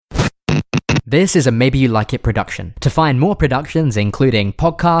This is a Maybe You Like It production. To find more productions, including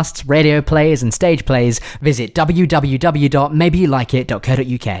podcasts, radio plays, and stage plays, visit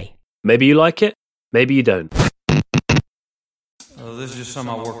www.maybeyouLikeIt.co.uk. Maybe you like it, maybe you don't. This is just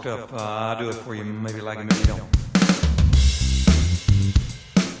something I worked up. I'll do it for you. Maybe you like it, maybe you don't.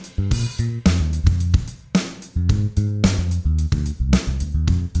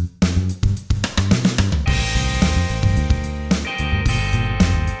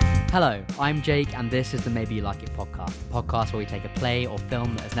 Hello, I'm Jake, and this is the Maybe You Like It podcast. A podcast where we take a play or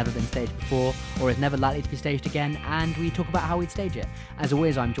film that has never been staged before or is never likely to be staged again, and we talk about how we'd stage it. As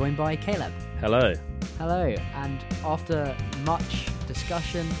always, I'm joined by Caleb. Hello. Hello, and after much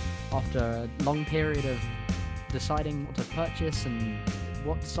discussion, after a long period of deciding what to purchase and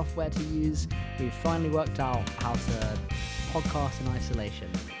what software to use, we've finally worked out how to podcast in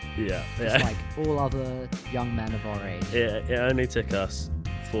isolation. Yeah. Just like all other young men of our age. It only took us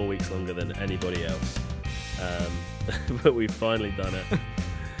 4 weeks longer than anybody else, but we've finally done it.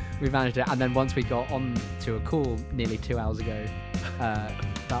 We managed it, and then once we got on to a call nearly 2 hours ago,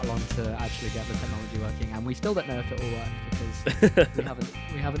 that long to actually get the technology working, and we still don't know if it will work because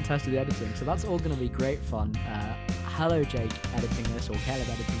we haven't tested the editing. So that's all going to be great fun. Hello, Jake, editing this, or Caleb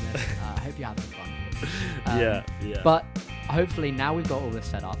editing this. I hope you're having fun. Yeah. But hopefully now we've got all this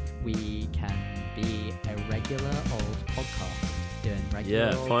set up, we can be a regular old podcast.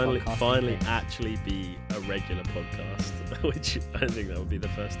 Finally actually be a regular podcast, which I think that would be the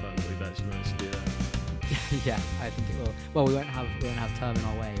first time that we've actually managed to do that. Yeah, I think it will. Well, we won't have term in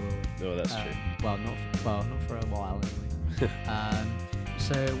our way, will we? Oh, that's true. Not for a while anyway.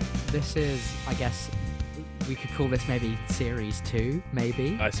 So this is, I guess, we could call this maybe series 2,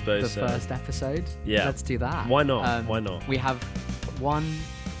 maybe. I suppose the first episode. Yeah, let's do that. Why not? Why not? We have one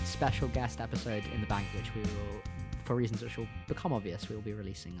special guest episode in the bank, which we will, for reasons which will become obvious, we will be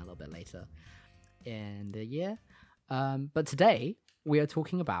releasing a little bit later in the year. But today we are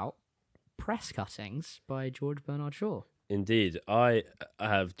talking about Press Cuttings by George Bernard Shaw. Indeed. I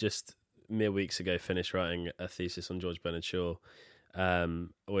have just mere weeks ago finished writing a thesis on George Bernard Shaw,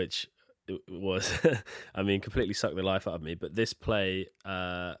 which was, I mean, completely sucked the life out of me. But this play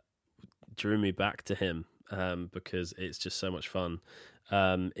drew me back to him because it's just so much fun.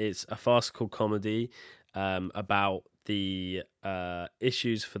 It's a farcical comedy about the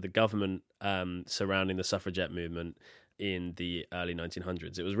issues for the government surrounding the suffragette movement in the early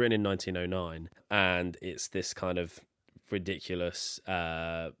 1900s. It was written in 1909, and it's this kind of ridiculous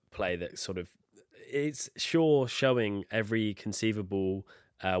play that sort of, it's Shaw showing every conceivable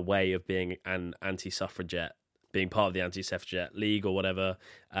way of being an anti-suffragette, being part of the anti-suffragette league or whatever,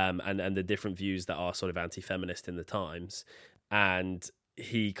 and the different views that are sort of anti-feminist in the times. And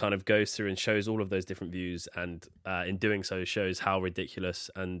he kind of goes through and shows all of those different views, and in doing so shows how ridiculous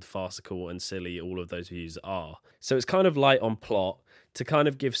and farcical and silly all of those views are. So it's kind of light on plot. To kind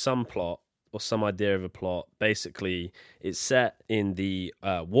of give some plot or some idea of a plot, basically it's set in the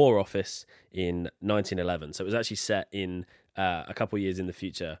War Office in 1911. So it was actually set in a couple of years in the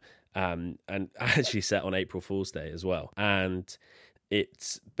future, and actually set on April Fool's Day as well. And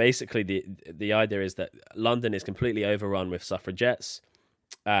it's basically the idea is that London is completely overrun with suffragettes,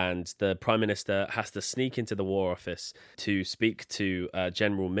 and the Prime Minister has to sneak into the War Office to speak to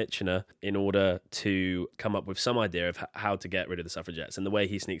General Mitchener in order to come up with some idea of how to get rid of the suffragettes. And the way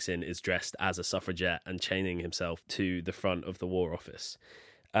he sneaks in is dressed as a suffragette and chaining himself to the front of the War Office.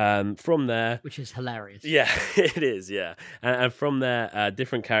 From there, which is hilarious. Yeah, it is. Yeah, and from there,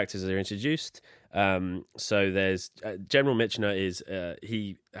 different characters are introduced. So there's General Mitchener is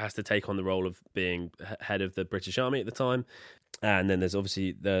he has to take on the role of being head of the British Army at the time. And then there's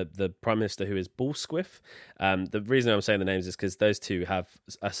obviously the Prime Minister, who is Bullsquiff. The reason I'm saying the names is because those two have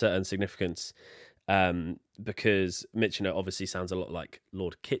a certain significance, because Mitchener obviously sounds a lot like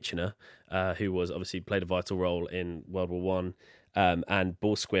Lord Kitchener, who was obviously played a vital role in World War One. And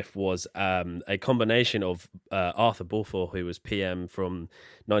Bullsquiff was a combination of Arthur Balfour, who was PM from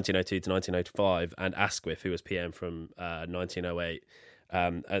 1902 to 1905, and Asquith, who was PM from 1908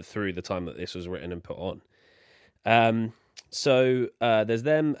 through the time that this was written and put on. So there's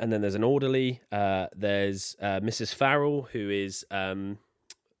them, and then there's an orderly. There's Mrs. Farrell, who is Mitchener's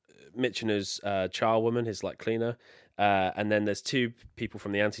charwoman, his like cleaner. And then there's two people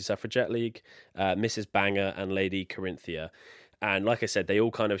from the Anti-Suffragette League, Mrs. Banger and Lady Corinthia. And like I said, they all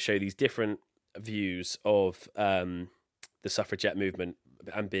kind of show these different views of the suffragette movement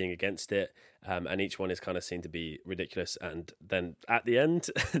and being against it. And each one is kind of seen to be ridiculous. And then at the end,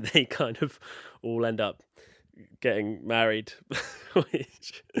 they kind of all end up getting married,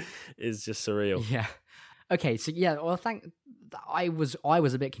 which is just surreal. Yeah. Okay, so yeah, well, I was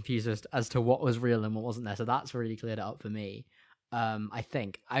a bit confused as to what was real and what wasn't there. So that's really cleared it up for me. I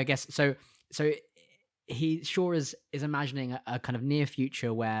think. I guess so. So he sure is imagining a kind of near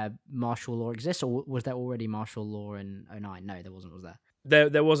future where martial law exists, or was there already martial law in 2009? No, there wasn't. Was there?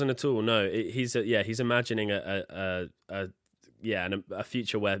 There wasn't at all. No, he's imagining a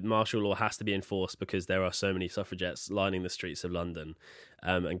future where martial law has to be enforced because there are so many suffragettes lining the streets of London,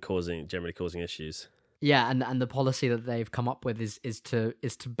 and generally causing issues. Yeah, and the policy that they've come up with is to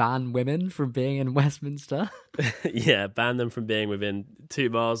ban women from being in Westminster. Yeah, ban them from being within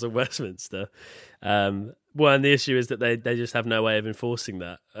 2 miles of Westminster. And the issue is that they just have no way of enforcing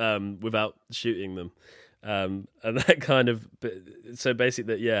that without shooting them. And that kind of, so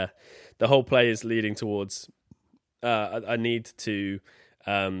basically, yeah, the whole play is leading towards a need to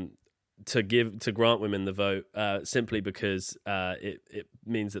grant women the vote simply because it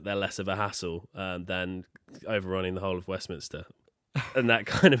means that they're less of a hassle than overrunning the whole of Westminster. And that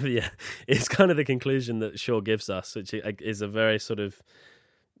kind of is kind of the conclusion that Shaw gives us, which is a very sort of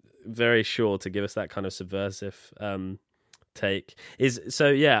very sure to give us that kind of subversive take.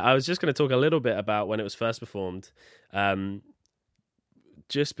 I was just going to talk a little bit about when it was first performed,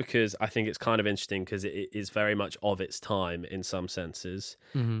 just because I think it's kind of interesting because it is very much of its time in some senses.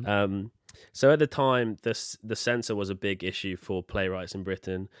 Mm-hmm. So at the time, the censor was a big issue for playwrights in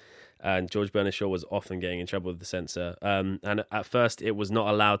Britain, and George Bernard Shaw was often getting in trouble with the censor. And at first, it was not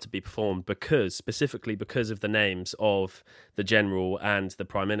allowed to be performed specifically because of the names of the general and the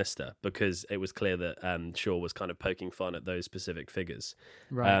prime minister, because it was clear that Shaw was kind of poking fun at those specific figures.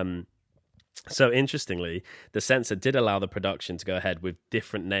 Right. So interestingly, the censor did allow the production to go ahead with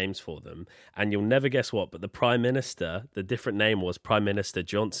different names for them, and you'll never guess what, but the prime minister, the different name was Prime Minister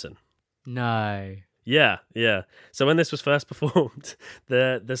Johnson. No. Yeah. So when this was first performed,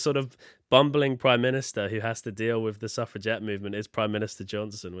 the sort of bumbling prime minister who has to deal with the suffragette movement is Prime Minister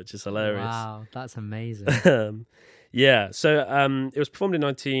Johnson, which is hilarious. Wow, that's amazing. So it was performed in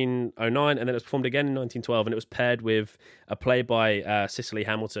 1909, and then it was performed again in 1912, and it was paired with a play by Cicely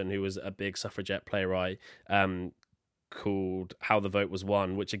Hamilton, who was a big suffragette playwright, called How the Vote Was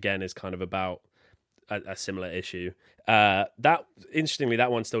Won, which again is kind of about a similar issue. Interestingly,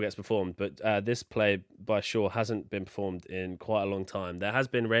 that one still gets performed, but this play by Shaw hasn't been performed in quite a long time. There has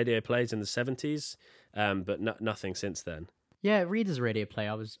been radio plays in the 70s, but nothing since then. Yeah, it reads as a radio play.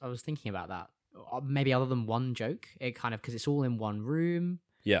 I was thinking about that. Maybe other than one joke, it kind of, because it's all in one room.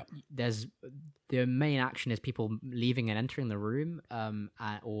 Yeah. There's the main action is people leaving and entering the room,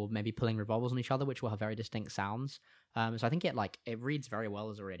 or maybe pulling revolvers on each other, which will have very distinct sounds. So I think it reads very well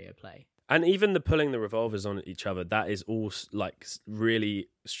as a radio play. And even the pulling the revolvers on each other, that is all like really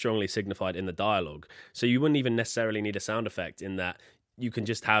strongly signified in the dialogue. So you wouldn't even necessarily need a sound effect in that. You can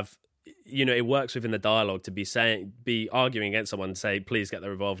just have, it works within the dialogue to be arguing against someone and say, please get the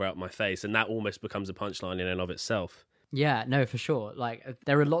revolver out of my face. And that almost becomes a punchline in and of itself. Yeah, no, for sure. Like,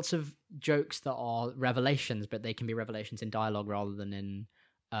 there are lots of jokes that are revelations, but they can be revelations in dialogue rather than in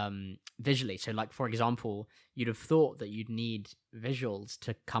visually. So, like, for example, you'd have thought that you'd need visuals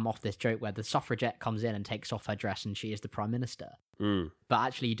to come off this joke where the suffragette comes in and takes off her dress and she is the prime minister. But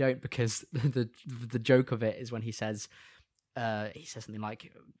actually you don't, because the joke of it is when he says something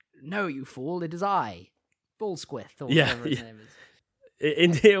like, "No, you fool, it is I, Bullsquith," or whatever his name is.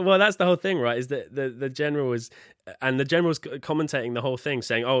 Indeed, well, that's the whole thing, right? Is that the general is, and the general's commentating the whole thing,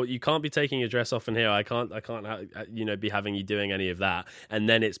 saying, "Oh, you can't be taking your dress off in here. I can't, be having you doing any of that." And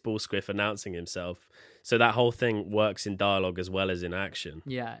then it's Bullsquith announcing himself. So that whole thing works in dialogue as well as in action.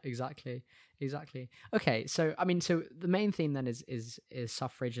 Yeah, exactly. Okay, so I mean, so the main theme then is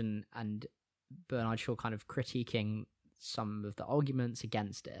suffrage and Bernard Shaw kind of critiquing some of the arguments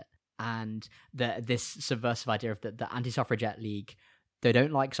against it, and this subversive idea of the Anti-Suffragette League. They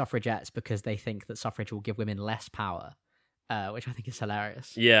don't like suffragettes because they think that suffrage will give women less power, which I think is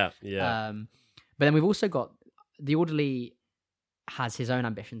hilarious. Yeah. But then we've also got the orderly has his own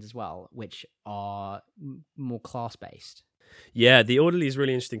ambitions as well, which are more class-based. Yeah, the orderly is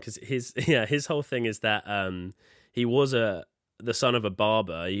really interesting because his whole thing is that he was the son of a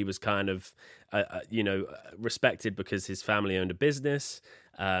barber. He was kind of respected because his family owned a business.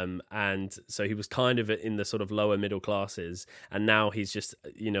 And so he was kind of in the sort of lower middle classes, and now he's just,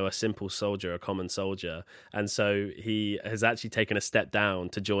 a simple soldier, a common soldier. And so he has actually taken a step down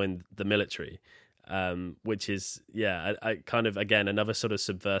to join the military, which is, I kind of, again, another sort of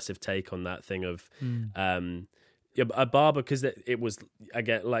subversive take on that thing of, Yeah, a bar, because it was,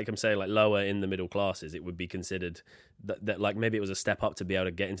 again, like I'm saying, like lower in the middle classes, it would be considered that like maybe it was a step up to be able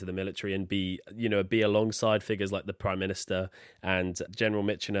to get into the military and be alongside figures like the Prime Minister and General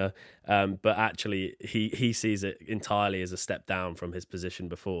Michener, but actually he sees it entirely as a step down from his position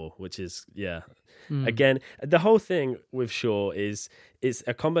before, which is again, the whole thing with Shaw is it's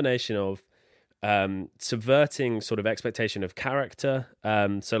a combination of subverting sort of expectation of character,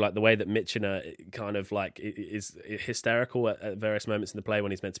 so like the way that Michener kind of like is hysterical at various moments in the play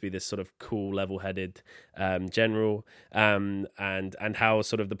when he's meant to be this sort of cool, level-headed general, and how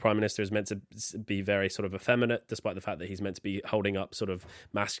sort of the Prime Minister is meant to be very sort of effeminate, despite the fact that he's meant to be holding up sort of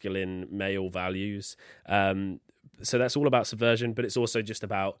masculine male values. So that's all about subversion, but it's also just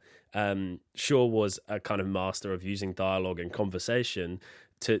about Shaw was a kind of master of using dialogue and conversation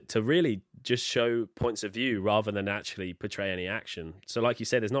to really just show points of view rather than actually portray any action. So like you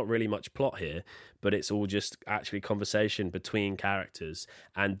say, there's not really much plot here, but it's all just actually conversation between characters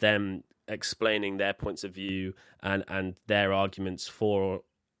and them explaining their points of view and their arguments for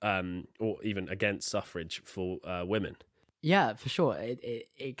or even against suffrage for women. Yeah, for sure.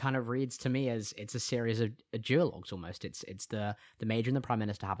 It kind of reads to me as it's a series of duologues almost. It's the Major and the Prime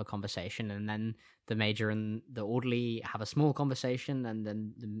Minister have a conversation, and then the Major and the Orderly have a small conversation, and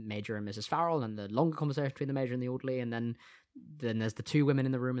then the Major and Mrs. Farrell, and the longer conversation between the Major and the Orderly, and then there's the two women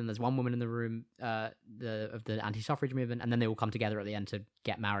in the room, and there's one woman in the room of the anti-suffrage movement, and then they all come together at the end to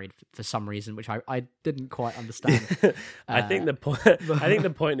get married for some reason, which I didn't quite understand. I think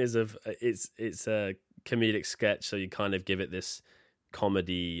the point is of it's a comedic sketch, so you kind of give it this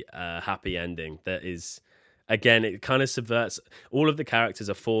comedy happy ending that is, again, it kind of subverts. All of the characters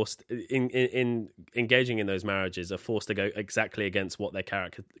are forced in engaging in those marriages, are forced to go exactly against what their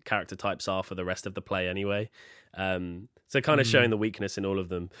character types are for the rest of the play anyway, so kind of showing the weakness in all of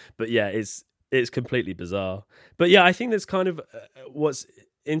them. But yeah, it's completely bizarre. But yeah, I think that's kind of what's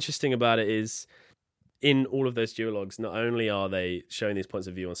interesting about it is, in all of those duologues, not only are they showing these points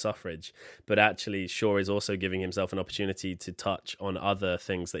of view on suffrage, but actually Shaw is also giving himself an opportunity to touch on other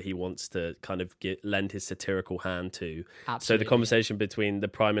things that he wants to kind of lend his satirical hand to. Absolutely. So the conversation between the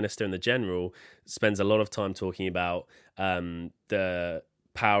Prime Minister and the General spends a lot of time talking about the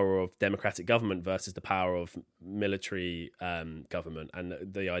power of democratic government versus the power of military government, and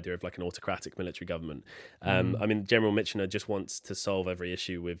the idea of like an autocratic military government. I mean, General Michener just wants to solve every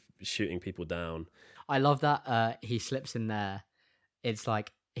issue with shooting people down. I love that he slips in there. It's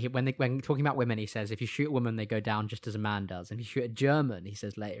like when talking about women, he says if you shoot a woman, they go down just as a man does. And if you shoot a German, he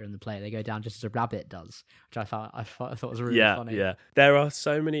says later in the play, they go down just as a rabbit does, which I thought was really funny. Yeah, there are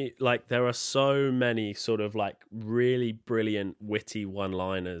so many sort of like really brilliant, witty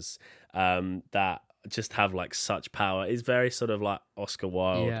one-liners that just have like such power. It's very sort of like Oscar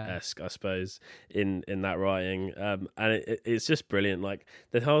Wilde-esque, I suppose, in that writing, and it's just brilliant. Like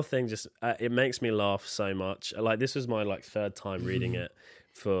the whole thing just it makes me laugh so much. Like this was my like third time reading it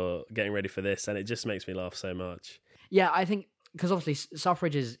for getting ready for this, and it just makes me laugh so much. Yeah, I think because obviously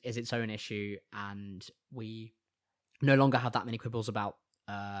suffrage is its own issue, and we no longer have that many quibbles about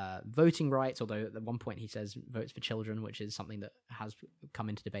voting rights, although at one point he says votes for children, which is something that has come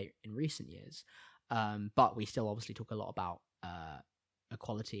into debate in recent years. But we still obviously talk a lot about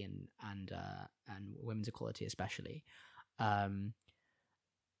equality and women's equality especially.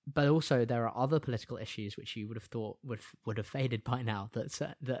 But also there are other political issues which you would have thought would have faded by now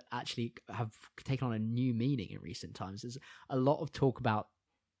that actually have taken on a new meaning in recent times. There's a lot of talk about,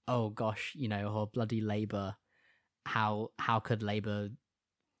 oh gosh, bloody Labour. How could Labour?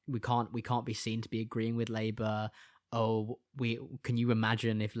 We can't be seen to be agreeing with Labour. Oh, can you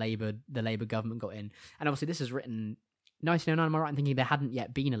imagine if the Labour government got in? And obviously this is written 1909. Am I right in thinking there hadn't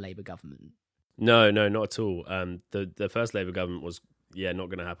yet been a Labour government? No, not at all. The first Labour government was not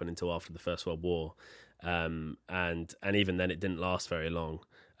going to happen until after the First World War, and even then it didn't last very long.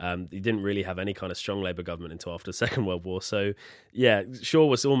 You didn't really have any kind of strong Labour government until after the Second World War. So yeah, Shaw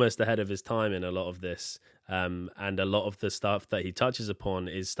was almost ahead of his time in a lot of this. And a lot of the stuff that he touches upon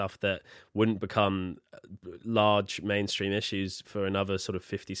is stuff that wouldn't become large mainstream issues for another sort of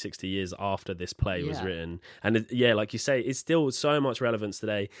 50, 60 years after this play was written. And like you say, it's still so much relevance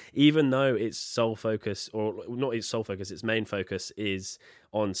today, even though its sole focus, or not its sole focus, its main focus is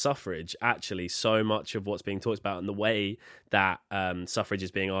on suffrage. Actually, so much of what's being talked about and the way that suffrage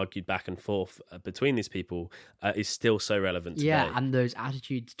is being argued back and forth between these people is still so relevant today. Yeah, and those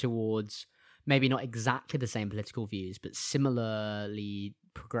attitudes towards maybe not exactly the same political views, but similarly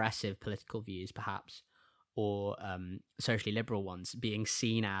progressive political views, perhaps, or socially liberal ones, being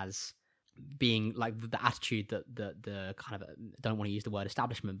seen as being like the attitude that the kind of, I don't want to use the word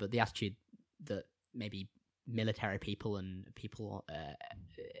establishment, but the attitude that maybe military people and people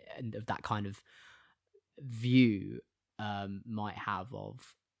and of that kind of view might have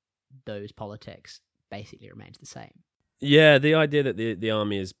of those politics basically remains the same. Yeah, the idea that the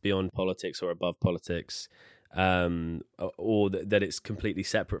army is beyond politics or above politics, or that it's completely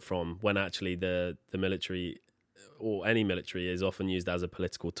separate from, when actually the military or any military is often used as a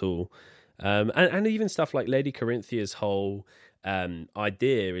political tool. And even stuff like Lady Carinthia's whole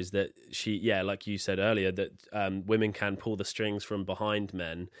idea is that like you said earlier, that women can pull the strings from behind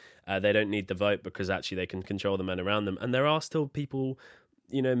men. They don't need the vote because actually they can control the men around them. And there are still people,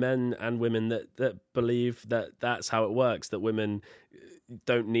 men and women that believe that that's how it works, that women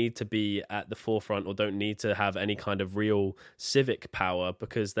don't need to be at the forefront or don't need to have any kind of real civic power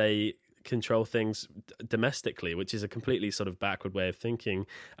because they control things domestically, which is a completely sort of backward way of thinking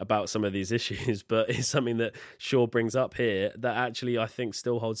about some of these issues, but it's something that Shaw brings up here that actually I think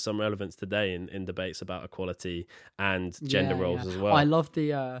still holds some relevance today in debates about equality and gender roles as well. I love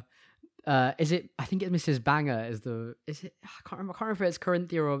the is it, I think it's Mrs. Banger is it, I can't remember if it's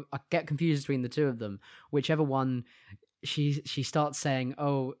Corinthia or I get confused between the two of them, whichever one. She starts saying,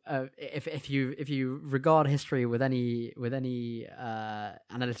 if you regard history with any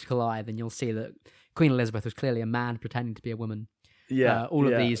analytical eye, then you'll see that Queen Elizabeth was clearly a man pretending to be a woman. Yeah, all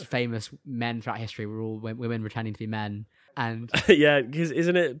of these famous men throughout history were all women pretending to be men. And yeah, because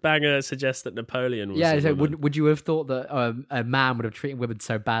isn't it Banger suggests that Napoleon was so would you have thought that a man would have treated women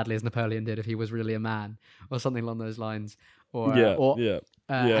so badly as Napoleon did if he was really a man, or something along those lines? And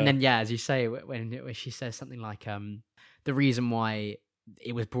then as you say, when she says something like the reason why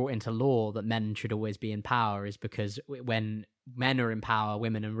it was brought into law that men should always be in power is because when men are in power,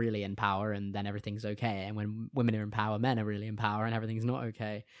 women are really in power, and then everything's okay. And when women are in power, men are really in power, and everything's not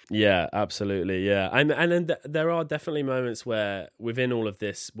okay. Yeah, absolutely. Yeah, and then there are definitely moments where within all of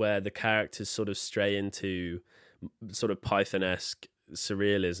this, where the characters sort of stray into sort of Python-esque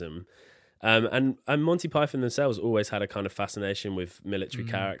surrealism. And Monty Python themselves always had a kind of fascination with military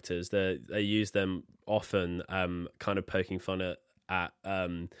characters. They use them often, kind of poking fun at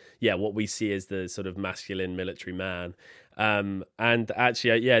what we see as the sort of masculine military man. And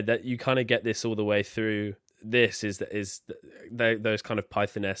actually, that you kind of get this all the way through. This is those kind of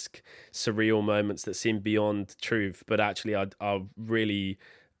Python-esque surreal moments that seem beyond truth, but actually are really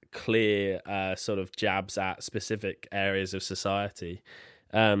clear sort of jabs at specific areas of society.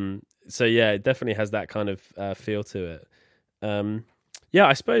 So it definitely has that kind of feel to it.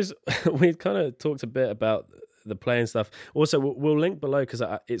 I suppose we kind of talked a bit about the play and stuff. Also, we'll link below because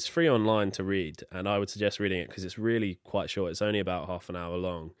it's free online to read, and I would suggest reading it because it's really quite short. It's only about half an hour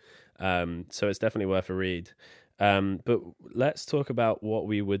long, so it's definitely worth a read. But let's talk about what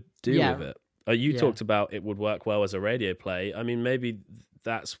we would do with it. You talked about it would work well as a radio play. I mean, maybe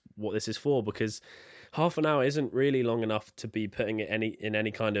that's what this is for, because half an hour isn't really long enough to be putting it in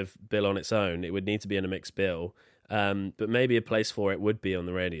any kind of bill on its own. It would need to be in a mixed bill. But maybe a place for it would be on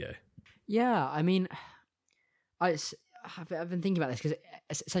the radio. Yeah, I mean, I've been thinking about this because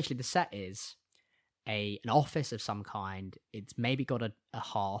essentially the set is an office of some kind. It's maybe got a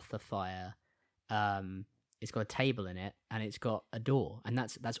hearth, a fire. It's got a table in it, and it's got a door, and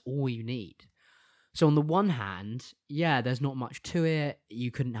that's all you need. So on the one hand, there's not much to it.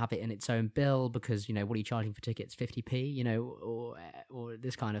 You couldn't have it in its own bill because, what are you charging for tickets? 50p, or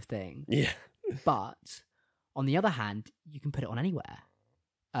this kind of thing. Yeah. But on the other hand, you can put it on anywhere.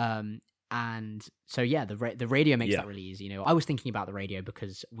 And so, the radio makes that really easy. I was thinking about the radio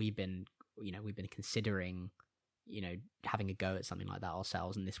because we've been considering, having a go at something like that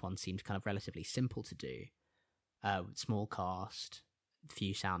ourselves. And this one seems kind of relatively simple to do. Small cast,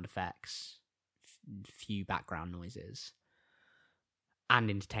 few sound effects, few background noises, and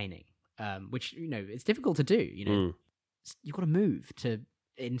entertaining, which it's difficult to do. You've got to move to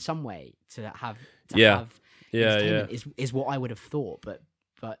in some way to have entertainment is what I would have thought, but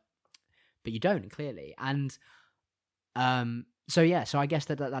you don't, clearly. And so I guess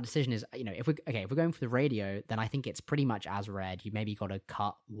that decision is, if we're going for the radio, then I think it's pretty much as read. You maybe got to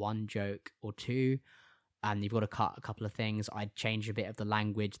cut one joke or two, and you've got to cut a couple of things. I'd change a bit of the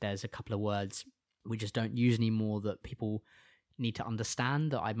language. There's a couple of words we just don't use anymore that people need to understand,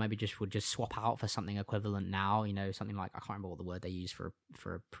 that I maybe would just swap out for something equivalent now. Something like, I can't remember what the word they use for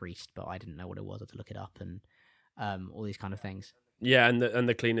a priest, but I didn't know what it was. I had to look it up, and all these kind of things. Yeah, and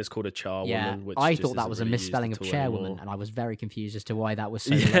the cleaner's called a charwoman. Which I thought that was a misspelling of chairwoman, and I was very confused as to why that was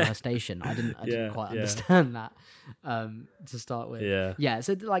so low her station. I didn't quite understand that to start with.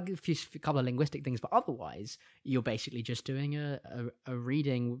 So like a couple of linguistic things, but otherwise you're basically just doing a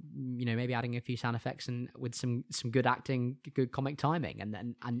reading. Maybe adding a few sound effects and with some good acting, good comic timing,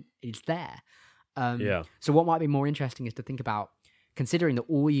 and it's there. Yeah. So what might be more interesting is to think about, considering that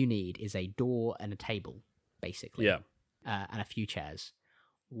all you need is a door and a table, basically, Yeah. and a few chairs.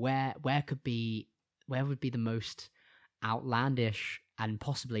 Where would be the most outlandish and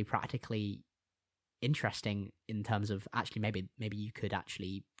possibly practically interesting in terms of actually maybe you could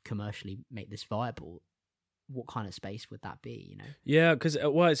actually commercially make this viable? What kind of space would that be, you know? Yeah, because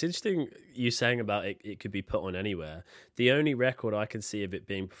it's interesting you saying about it could be put on anywhere. The only record I can see of it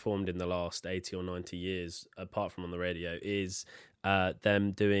being performed in the last 80 or 90 years, apart from on the radio, is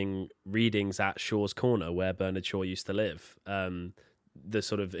them doing readings at Shaw's Corner, where Bernard Shaw used to live. The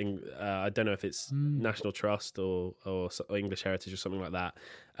sort of I don't know if it's National Trust or English Heritage or something like that,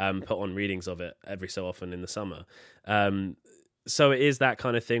 put on readings of it every so often in the summer. So it is that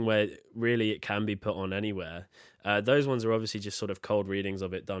kind of thing where really it can be put on anywhere. Those ones are obviously just sort of cold readings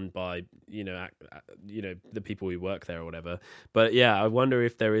of it done by the people who work there or whatever. But yeah, I wonder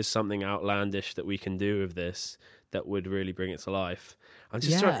if there is something outlandish that we can do with this that would really bring it to life. I'm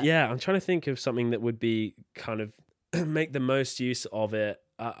trying to think of something that would be kind of make the most use of it.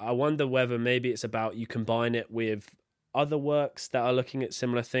 I wonder whether maybe it's about you combine it with other works that are looking at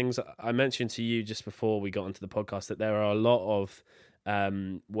similar things. I mentioned to you just before we got onto the podcast that there are a lot of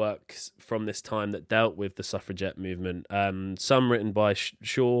works from this time that dealt with the suffragette movement. Some written by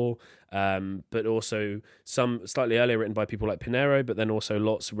Shaw, but also some slightly earlier written by people like Pinero, but then also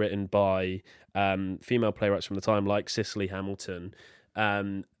lots written by female playwrights from the time, like Cicely Hamilton,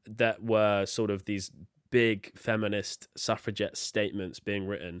 that were sort of these big feminist suffragette statements being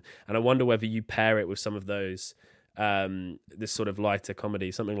written. And I wonder whether you pair it with some of those, this sort of lighter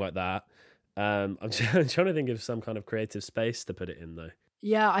comedy, something like that. I'm trying to think of some kind of creative space to put it in, though.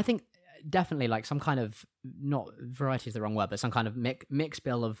 Yeah, I think definitely like some kind of, not variety is the wrong word, but some kind of mix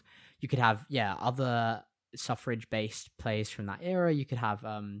bill of, you could have other suffrage based plays from that era. You could have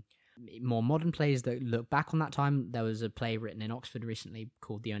more modern plays that look back on that time. There was a play written in Oxford recently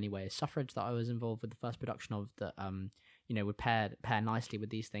called The Only Way is Suffrage that I was involved with the first production of, that would pair nicely with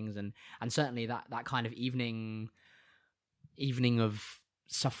these things, and certainly that kind of evening of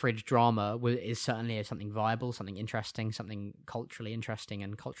suffrage drama is certainly something viable, something interesting, something culturally interesting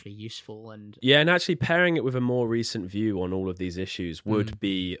and culturally useful. And actually pairing it with a more recent view on all of these issues would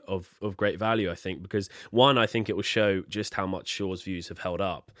be of great value, I think, because one, I think it will show just how much Shaw's views have held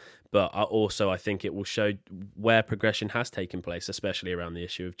up, but also I think it will show where progression has taken place, especially around the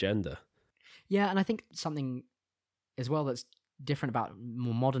issue of gender. Yeah, and I think something as well that's different about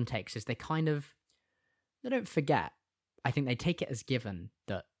more modern takes is they don't forget. I think they take it as given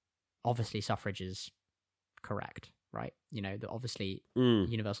that obviously suffrage is correct, right? That obviously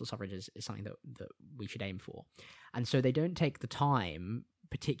universal suffrage is something that we should aim for. And so they don't take the time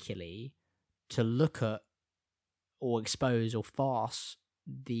particularly to look at or expose or farce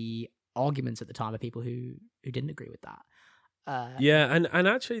the arguments at the time of people who didn't agree with that. And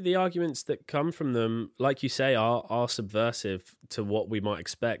actually the arguments that come from them, like you say, are subversive to what we might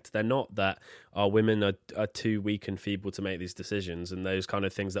expect. They're not that our women are too weak and feeble to make these decisions and those kind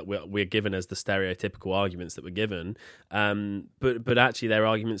of things that we're given as the stereotypical arguments that we're given. But actually they're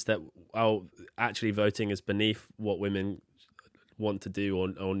arguments that actually voting is beneath what women want to do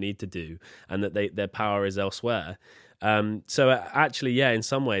or need to do, and that their power is elsewhere. So actually, yeah, in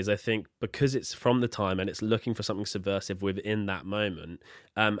some ways, I think because it's from the time and it's looking for something subversive within that moment,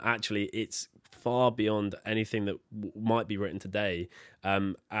 actually it's far beyond anything that might be written today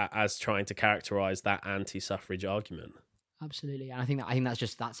as trying to characterize that anti-suffrage argument. Absolutely. And I think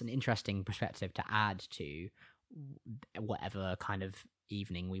that's an interesting perspective to add to whatever kind of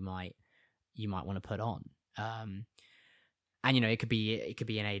evening you might want to put on. And it could be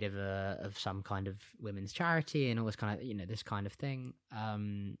in aid of some kind of women's charity and all this kind of this kind of thing.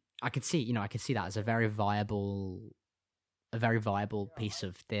 I could see that as a very viable piece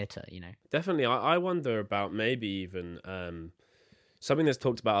of theatre. Definitely, I wonder about maybe even something that's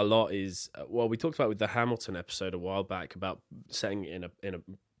talked about a lot is we talked about with the Hamilton episode a while back about setting it in a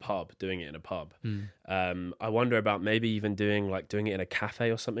pub, doing it in a pub. I wonder about maybe even doing it in a cafe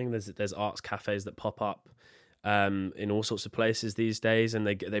or something. There's arts cafes that pop up in all sorts of places these days, and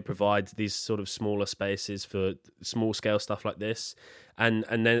they provide these sort of smaller spaces for small scale stuff like this, and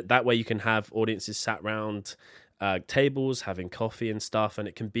then that way you can have audiences sat round tables having coffee and stuff, and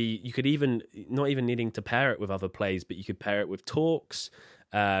you could even not even needing to pair it with other plays, but you could pair it with talks,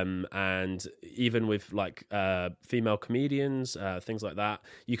 and even with like female comedians, things like that.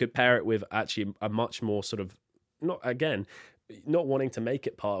 You could pair it with actually a much more sort of not wanting to make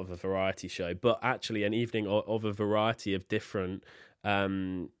it part of a variety show, but actually an evening of a variety of different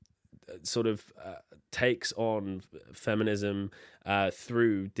sort of takes on feminism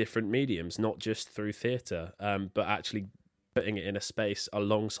through different mediums, not just through theatre, but actually putting it in a space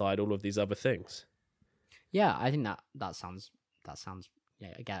alongside all of these other things. Yeah, I think that sounds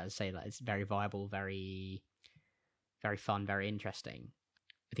yeah, again, I'd say that it's very viable, very very fun, very interesting.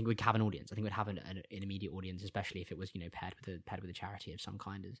 I think we'd have an audience. I think we'd have an immediate audience, especially if it was, paired with a charity of some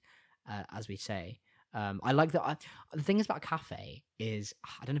kind, as we say. I like that. The thing is about a cafe is,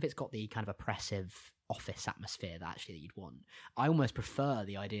 I don't know if it's got the kind of oppressive office atmosphere that you'd want. I almost prefer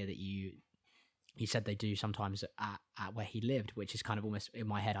the idea that you said they do sometimes at where he lived, which is kind of almost, in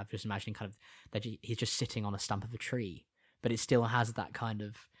my head, I'm just imagining kind of that he's just sitting on a stump of a tree, but it still has that kind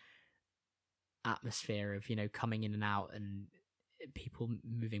of atmosphere of, coming in and out and people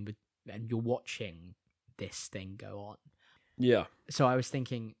moving with, and you're watching this thing go on. Yeah. So I was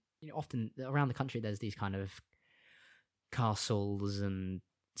thinking, often around the country there's these kind of castles and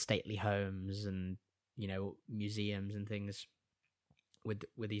stately homes and, museums and things with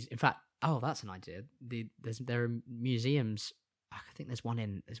these. In fact, that's an idea. There are museums. I think there's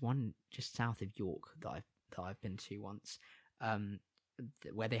one just south of York that I've been to once,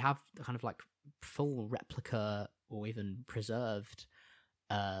 where they have kind of like full replica or even preserved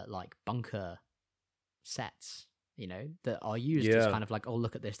like bunker sets, that are used as kind of like, oh,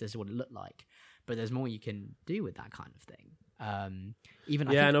 look at this is what it looked like. But there's more you can do with that kind of thing.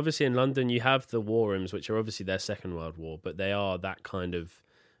 And obviously in London you have the war rooms, which are obviously their Second World War, but they are that kind of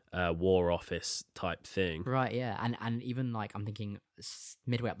war office type thing, right? Yeah, and even like I'm thinking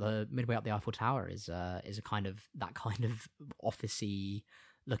midway up the Eiffel Tower is a kind of that kind of officey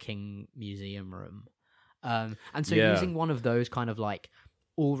looking museum room, and so using one of those kind of like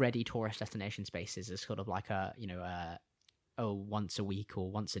already tourist destination spaces as sort of like a once a week or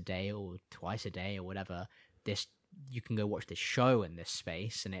once a day or twice a day or whatever, this you can go watch this show in this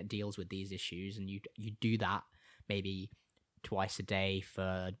space and it deals with these issues, and you do that maybe twice a day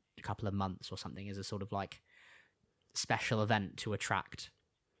for a couple of months or something as a sort of like special event to attract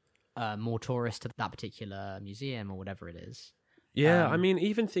more tourists to that particular museum or whatever it is. Yeah, I mean,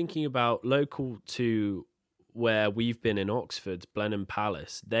 even thinking about local to where we've been in Oxford, Blenheim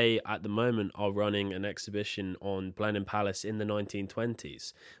Palace, they at the moment are running an exhibition on Blenheim Palace in the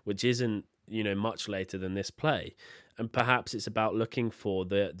 1920s, which isn't, much later than this play. And perhaps it's about looking for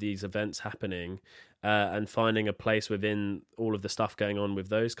these events happening and finding a place within all of the stuff going on with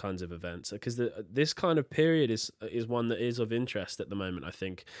those kinds of events. Because this kind of period is one that is of interest at the moment, I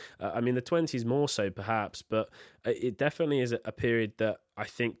think. I mean, the 20s more so, perhaps, but it definitely is a period that I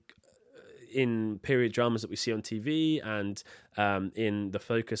think in period dramas that we see on TV and in the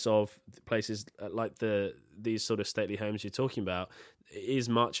focus of places like these sort of stately homes you're talking about, is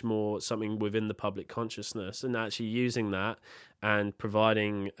much more something within the public consciousness, and actually using that and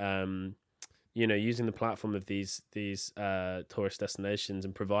providing using the platform of these tourist destinations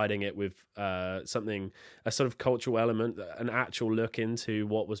and providing it with a sort of cultural element, an actual look into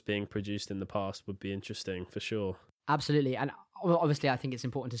what was being produced in the past would be interesting for sure. Absolutely. And obviously I think it's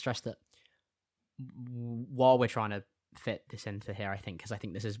important to stress that while we're trying to fit this into here, I think, because I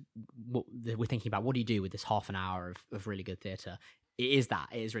think this is what we're thinking about, what do you do with this half an hour of really good theatre?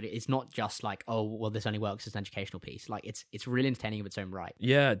 It's not just like, oh, well, this only works as an educational piece. Like it's really entertaining of its own right.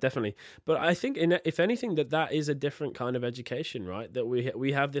 Yeah, definitely. But I think if anything, that is a different kind of education, right? That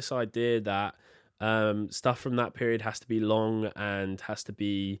we have this idea that stuff from that period has to be long and has to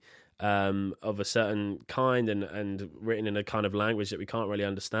be of a certain kind and written in a kind of language that we can't really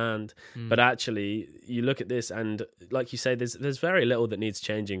understand. But actually, you look at this and, like you say, there's very little that needs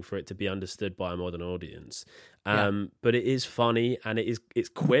changing for it to be understood by a modern audience. But it is funny and it's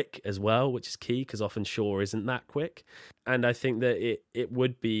quick as well, which is key, because often Shaw isn't that quick. And I think that it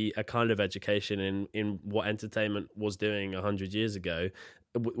would be a kind of education in what entertainment was doing 100 years ago,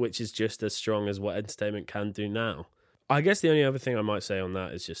 which is just as strong as what entertainment can do now. I guess the only other thing I might say on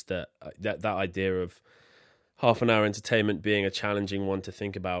that is just that idea of half an hour entertainment being a challenging one to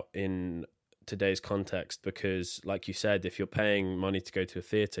think about in today's context, because, like you said, if you're paying money to go to a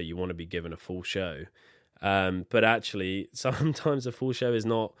theatre, you want to be given a full show. But actually, sometimes a full show is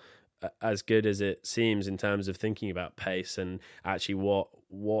not as good as it seems in terms of thinking about pace and actually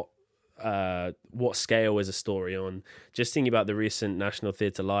what scale is a story on. Just thinking about the recent National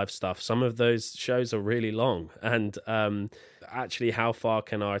Theatre Live stuff, some of those shows are really long, and actually how far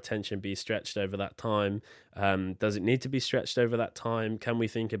can our attention be stretched over that time? Does it need to be stretched over that time? Can we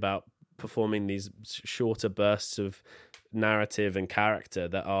think about performing these shorter bursts of narrative and character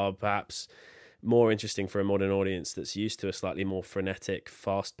that are perhaps more interesting for a modern audience that's used to a slightly more frenetic,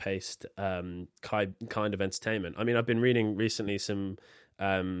 fast-paced kind of entertainment? I mean, I've been reading recently some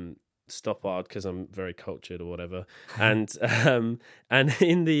Stoppard because I'm very cultured or whatever. And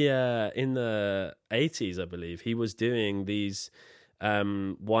in the 80s, I believe, he was doing these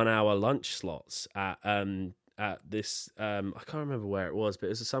 1 hour lunch slots at this I can't remember where it was, but it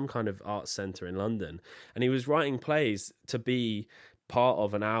was some kind of arts centre in London, and he was writing plays to be part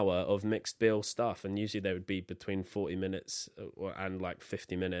of an hour of mixed bill stuff, and usually they would be between 40 minutes and like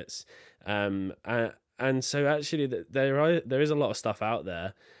 50 minutes, and so actually there is a lot of stuff out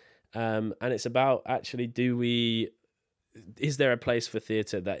there, and it's about actually is there a place for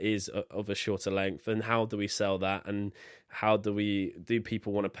theatre that is of a shorter length, and how do we sell that, and how do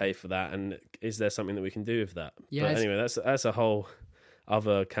people want to pay for that, and is there something that we can do with that? Yeah, but anyway, that's a whole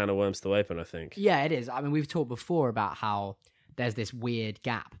other can of worms to open, I think. Yeah, it is. I mean, we've talked before about how there's this weird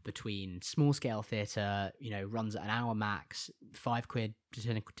gap between small scale theatre, runs at an hour max, £5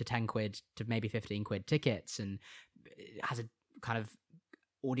 to 10 quid to maybe 15 quid tickets, and it has a kind of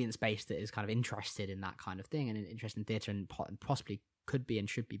audience base that is kind of interested in that kind of thing and interested in theatre and possibly could be and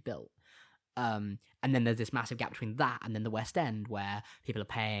should be built. And then there's this massive gap between that and then the West End, where people are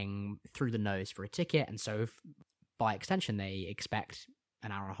paying through the nose for a ticket, and so by extension they expect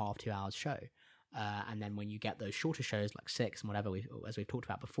an hour and a half, 2 hours show. And then when you get those shorter shows like 6 and whatever, as we've talked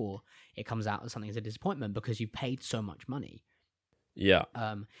about before, it comes out as something as a disappointment because you paid so much money. Yeah.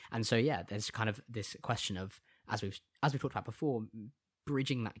 And so there's kind of this question of, as we've talked about before,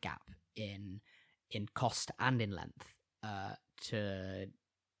 bridging that gap in cost and in length to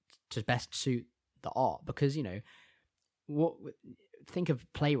best suit the art, because think of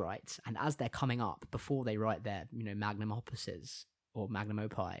playwrights, and as they're coming up, before they write their magnum opuses or magnum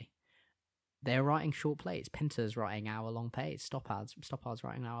opus, they're writing short plays. Pinter's writing hour-long plays. Stoppard's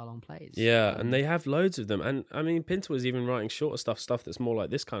writing hour-long plays. Yeah, and they have loads of them. And I mean, Pinter was even writing shorter stuff that's more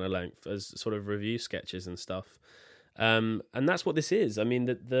like this kind of length, as sort of review sketches and stuff. And that's what this is. I mean,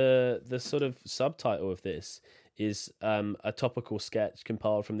 the sort of subtitle of this is a topical sketch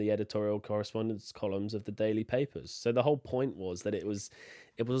compiled from the editorial correspondence columns of the daily papers. So the whole point was that it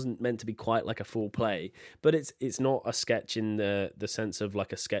wasn't meant to be quite like a full play, but it's not a sketch in the sense of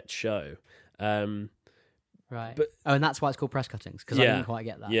like a sketch show. Right. But and that's why it's called press cuttings, because I didn't quite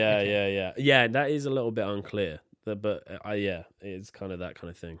get that. Yeah. That is a little bit unclear, but it's kind of that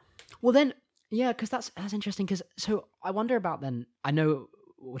kind of thing. Well then, yeah, because that's interesting. Because so I wonder about then. I know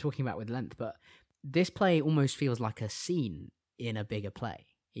what we're talking about with length, but this play almost feels like a scene in a bigger play.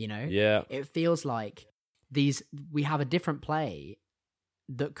 Yeah. It feels like we have a different play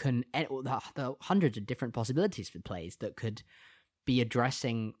that can the hundreds of different possibilities for plays that could be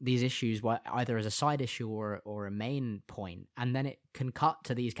addressing these issues either as a side issue or a main point, and then it can cut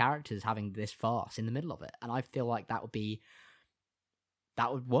to these characters having this farce in the middle of it, and I feel like that would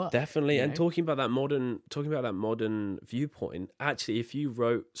work definitely. And talking about that modern viewpoint, actually, if you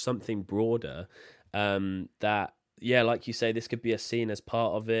wrote something broader, that like you say, this could be a scene as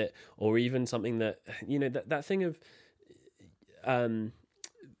part of it, or even something that that thing of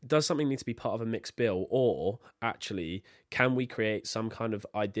does something need to be part of a mixed bill, or actually can we create some kind of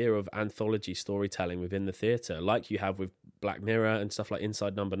idea of anthology storytelling within the theatre, like you have with Black Mirror and stuff like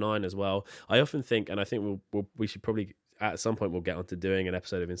Inside Number 9 as well. I often think, and I think we should probably at some point we'll get onto doing an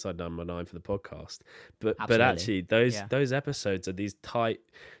episode of Inside Number 9 for the podcast, but actually those episodes are these tight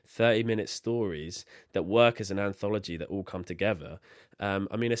 30-minute stories that work as an anthology that all come together.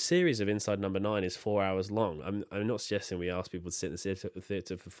 I mean, a series of Inside Number 9 is 4 hours long. I'm not suggesting we ask people to sit in the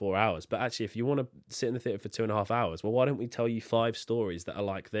theatre for 4 hours, but actually, if you want to sit in the theatre for 2.5 hours, well, why don't we tell you 5 stories that are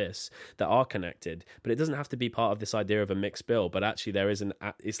like this, that are connected? But it doesn't have to be part of this idea of a mixed bill, but actually there is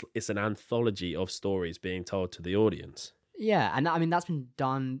it's an anthology of stories being told to the audience. Yeah, and I mean, that's been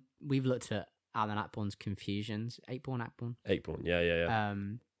done. We've looked at Alan Ayckbourn's Confusions. Ayckbourn, yeah.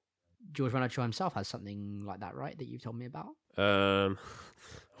 George Bernard Shaw himself has something like that, right? That you've told me about. 1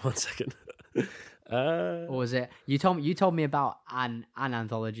 second. Or was it you told me about an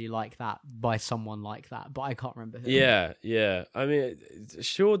anthology like that by someone like that, but I can't remember who. Yeah. I mean,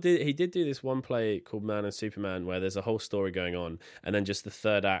 Shaw did do this one play called Man and Superman, where there's a whole story going on, and then just the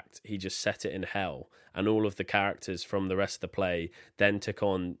third act, he just set it in hell, and all of the characters from the rest of the play then took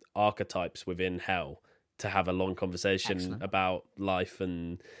on archetypes within hell to have a long conversation about life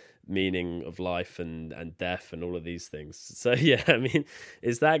and meaning of life and death and all of these things. So yeah, I mean,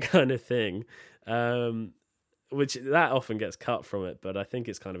 it's that kind of thing, which that often gets cut from it, but I think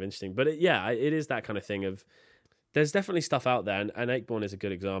it's kind of interesting. But it is that kind of thing of, there's definitely stuff out there, and Ayckbourn is a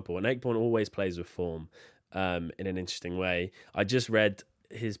good example, and Ayckbourn always plays with form in an interesting way. I just read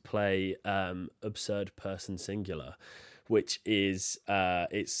his play Absurd Person Singular, which is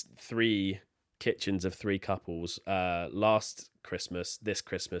it's 3 kitchens of three couples last Christmas, this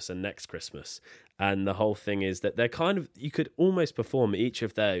Christmas, and next Christmas. And the whole thing is that they're kind of, you could almost perform each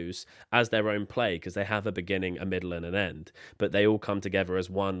of those as their own play because they have a beginning, a middle, and an end. But they all come together as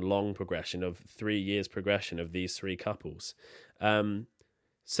one long progression of 3 years progression of these three couples.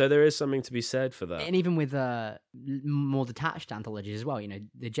 So there is something to be said for that. And even with more detached anthologies as well,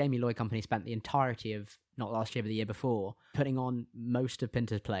 the Jamie Lloyd Company spent the entirety of, not last year, but the year before, putting on most of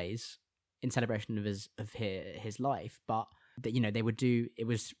Pinter's plays in celebration of his life. But, they would do, it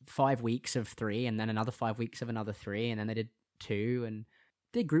was 5 weeks of 3, and then another 5 weeks of another 3, and then they did 2, and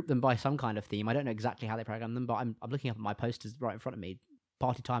they grouped them by some kind of theme. I don't know exactly how they programmed them, but I'm looking up at my posters right in front of me.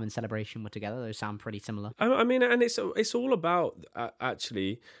 Party time and celebration were together. Those sound pretty similar. I mean, and it's all about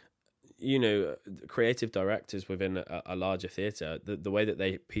actually, creative directors within a larger theatre. The way that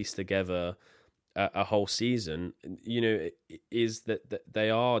they piece together a whole season, is that they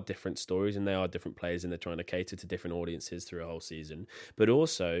are different stories and they are different plays, and they're trying to cater to different audiences through a whole season. But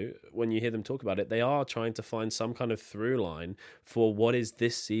also, when you hear them talk about it, they are trying to find some kind of through line for what is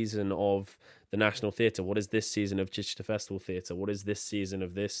this season of the National Theatre, what is this season of Chichester Festival Theatre, what is this season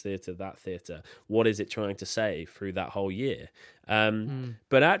of this theatre, that theatre, what is it trying to say through that whole year?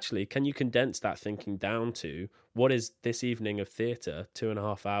 But actually, can you condense that thinking down to what is this evening of theatre,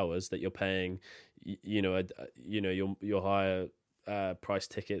 2.5 hours that you're paying, your higher price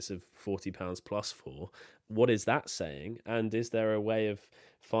tickets of £40 plus for? What is that saying? And is there a way of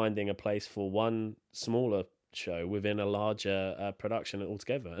finding a place for one smaller show within a larger production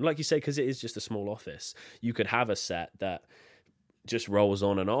altogether? And like you say, because it is just a small office, you could have a set that just rolls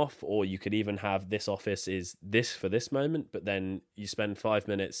on and off, or you could even have this office is this for this moment, but then you spend 5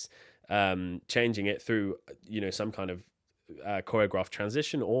 minutes changing it through some kind of choreographed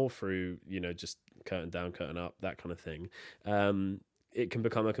transition, or through just curtain down, curtain up, that kind of thing. It can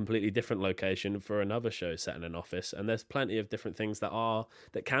become a completely different location for another show set in an office, and there's plenty of different things that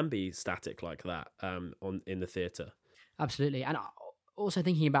can be static like that in the theatre. Absolutely. And also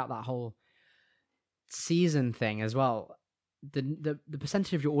thinking about that whole season thing as well, the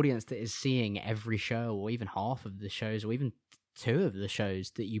percentage of your audience that is seeing every show, or even half of the shows, or even 2 of the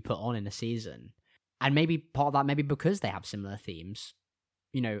shows that you put on in a season, and maybe part of that maybe because they have similar themes,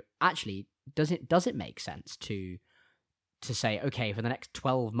 actually does it make sense to say, okay, for the next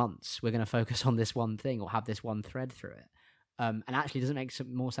 12 months, we're going to focus on this one thing, or have this one thread through it? And actually, does it make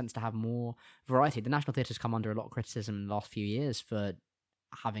some more sense to have more variety? The National Theatre's come under a lot of criticism in the last few years for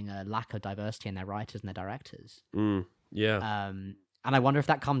having a lack of diversity in their writers and their directors. Yeah. And I wonder if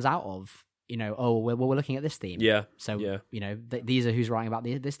that comes out of, we're looking at this theme. Yeah. So, these are who's writing about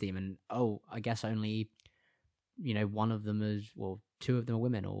this theme. And, I guess only, one of them is, well, 2 of them are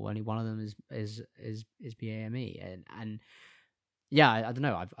women, or only one of them is BAME. And yeah, I don't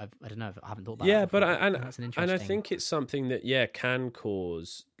know. I don't know. I haven't thought about. Yeah, that but that's an interesting. And I think it's something that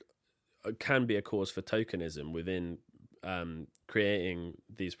can be a cause for tokenism within creating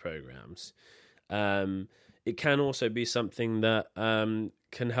these programs. It can also be something that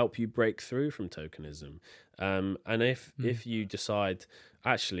can help you break through from tokenism. And if you decide,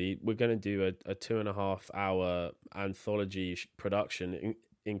 actually, we're going to do a 2.5 hour anthology production,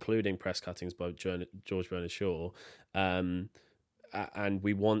 including press cuttings by George Bernard Shaw, and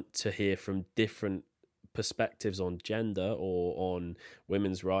we want to hear from different perspectives on gender or on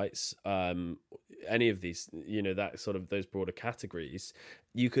women's rights, any of these, that sort of those broader categories,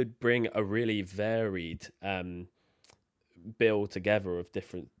 you could bring a really varied bill together of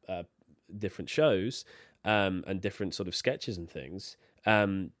different shows and different sort of sketches and things,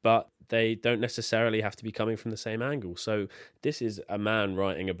 but they don't necessarily have to be coming from the same angle. So this is a man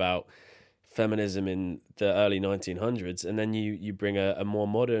writing about feminism in the early 1900s, and then you bring a more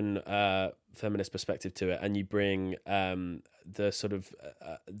modern feminist perspective to it, and you bring the sort of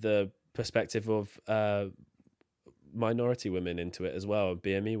the perspective of minority women into it as well,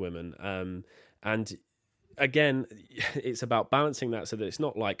 BME women, and again, it's about balancing that so that it's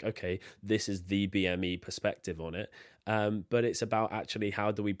not like, okay, this is the BME perspective on it, but it's about actually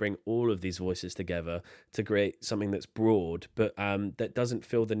how do we bring all of these voices together to create something that's broad, but that doesn't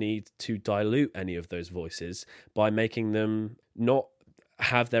feel the need to dilute any of those voices by making them not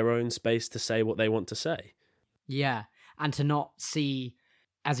have their own space to say what they want to say. Yeah, and to not see,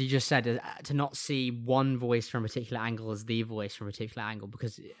 as you just said, to not see one voice from a particular angle as the voice from a particular angle,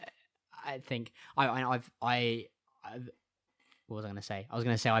 because I think I've what was I going to say? I was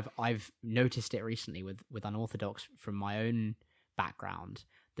going to say I've noticed it recently with Unorthodox from my own background,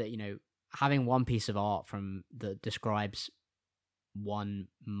 that having one piece of art that describes one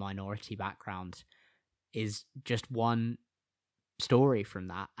minority background is just one story from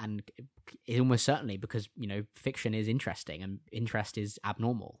that, and it almost certainly because fiction is interesting and interest is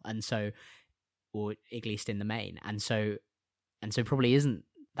abnormal, and so, or at least in the main, and so probably isn't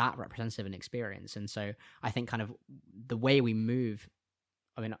that representative an experience. And so I think kind of the way we move,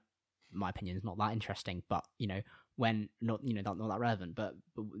 I mean, my opinion is not that interesting, but when not that relevant, but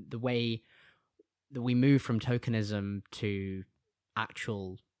the way that we move from tokenism to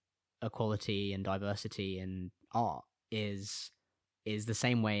actual equality and diversity in art is the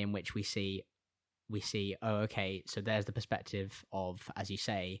same way in which we see, oh, okay, so there's the perspective of, as you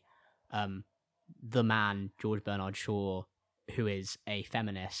say, the man George Bernard Shaw, who is a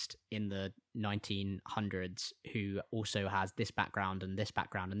feminist in the 1900s, who also has this background and this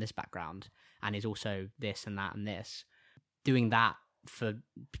background and this background, and is also this and that and this, doing that for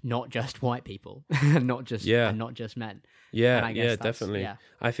not just white people, and not just men. Yeah, definitely. Yeah.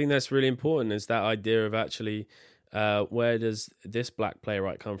 I think that's really important, is that idea of actually where does this black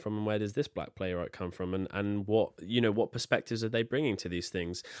playwright come from, and where does this black playwright come from, and what perspectives are they bringing to these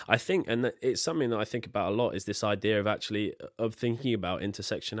things? I think, and it's something that I think about a lot, is this idea of actually of thinking about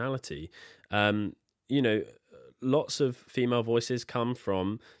intersectionality. Lots of female voices come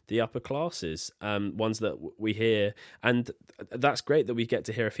from the upper classes, ones that we hear, and that's great that we get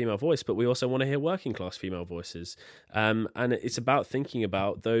to hear a female voice, but we also want to hear working class female voices. And it's about thinking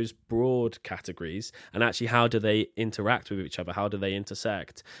about those broad categories and actually how do they interact with each other, how do they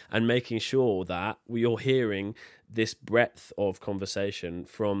intersect, and making sure that we are hearing this breadth of conversation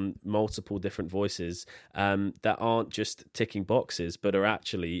from multiple different voices that aren't just ticking boxes, but are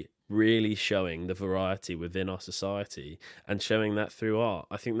actually really showing the variety within our society and showing that through art.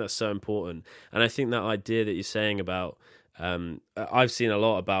 I think that's so important. And I think that idea that you're saying about, I've seen a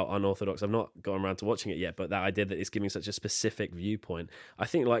lot about unorthodox, I've not gotten around to watching it yet, but that idea that it's giving such a specific viewpoint, I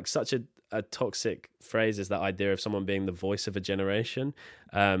think like such a toxic phrase is that idea of someone being the voice of a generation,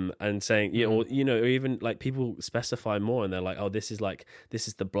 and saying, or even like people specify more and they're like, oh, this is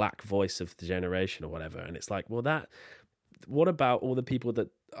the black voice of the generation or whatever. And it's like, well, what about all the people that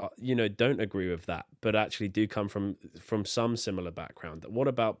don't agree with that, but actually do come from some similar background? What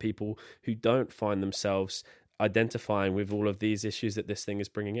about people who don't find themselves identifying with all of these issues that this thing is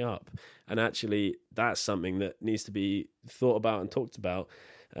bringing up? And actually, that's something that needs to be thought about and talked about.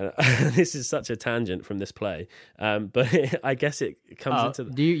 This is such a tangent from this play, but I guess it comes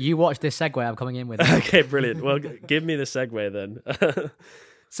into. Do you watch this segue I'm coming in with? Okay, brilliant. Well, give me the segue then.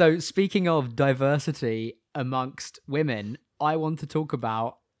 So, speaking of diversity amongst women, I want to talk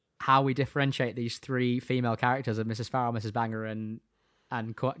about how we differentiate these three female characters of Mrs. Farrell, Mrs. Banger, and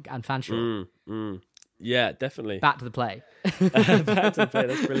Fanshawe. Yeah, definitely. Back to the play. Back to the play.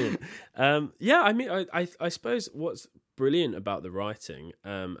 That's brilliant. I mean, I suppose what's brilliant about the writing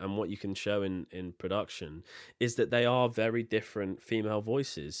and what you can show in production is that they are very different female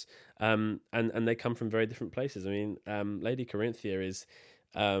voices, and they come from very different places. I mean, Lady Corinthia is.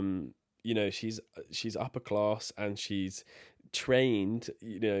 She's upper class and she's trained,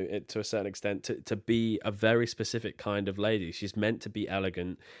 to a certain extent to be a very specific kind of lady. She's meant to be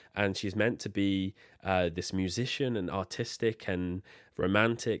elegant and she's meant to be this musician and artistic and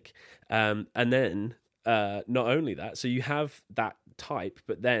romantic. And then not only that, so you have that type,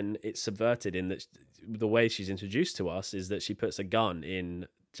 but then it's subverted in that the way she's introduced to us is that she puts a gun in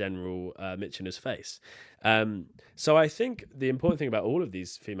General Michener's face. So I think the important thing about all of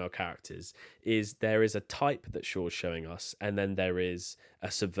these female characters is there is a type that Shaw's showing us, and then there is a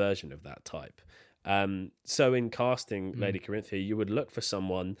subversion of that type. So in casting Lady Corinthia, you would look for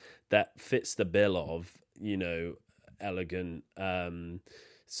someone that fits the bill of, elegant,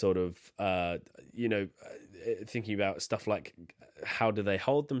 sort of, thinking about stuff like how do they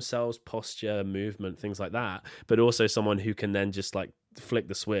hold themselves, posture, movement, things like that, but also someone who can then just like flick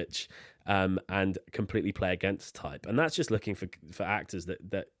the switch and completely play against type. And that's just looking for actors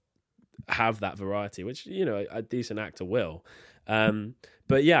that have that variety, which a decent actor will.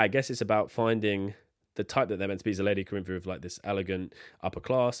 But yeah, I guess it's about finding the type that they're meant to be. Is a Lady Corinthia of like this elegant upper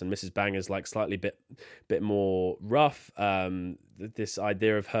class, and Mrs. Banger's like slightly bit more rough. This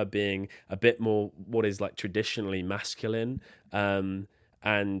idea of her being a bit more what is like traditionally masculine, and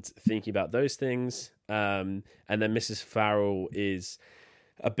thinking about those things. And then Mrs. Farrell is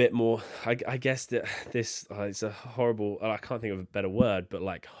a bit more, I guess that this it's a horrible, I can't think of a better word, but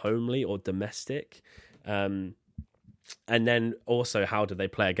like homely or domestic. And then also how do they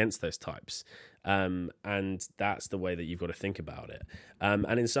play against those types? And that's the way that you've got to think about it.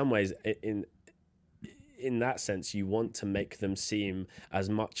 And in some ways, in that sense, you want to make them seem as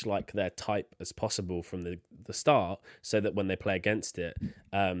much like their type as possible from the start, so that when they play against it,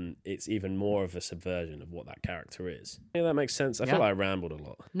 it's even more of a subversion of what that character is. Yeah, that makes sense. I feel like I rambled a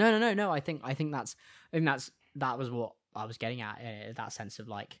lot. No. I think that was what I was getting at. That sense of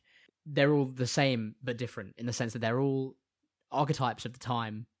like they're all the same but different, in the sense that they're all archetypes of the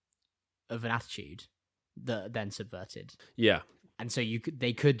time of an attitude that are then subverted. Yeah. And so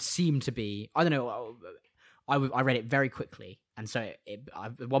they could seem to be, I don't know, I read it very quickly, and so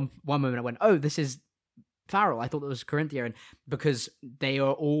one moment I went, oh, this is Farrell. I thought that was Corinthia, and because they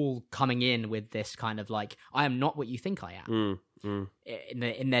are all coming in with this kind of like, I am not what you think I am,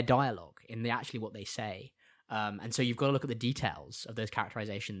 in their dialogue, in actually what they say. And so you've got to look at the details of those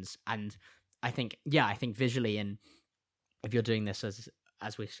characterizations, and I think visually, and if you're doing this as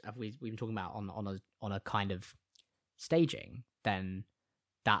we've been talking about on a kind of staging, then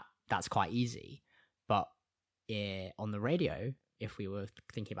that's quite easy. But on the radio, if we were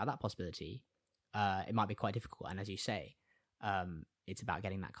thinking about that possibility, it might be quite difficult. And as you say, it's about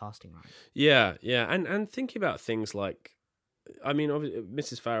getting that casting right. Yeah, and thinking about things like, I mean, obviously,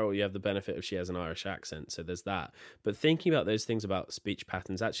 Mrs. Farrell, you have the benefit of she has an Irish accent, so there's that. But thinking about those things about speech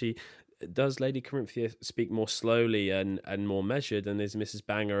patterns, actually, does Lady Corinthia speak more slowly and more measured, and is Mrs.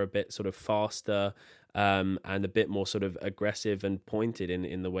 Banger a bit sort of faster and a bit more sort of aggressive and pointed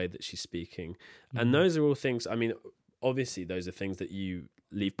in the way that she's speaking? Mm-hmm. And those are all things, I mean, obviously those are things that you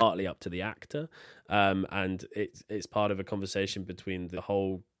leave partly up to the actor, and it's part of a conversation between the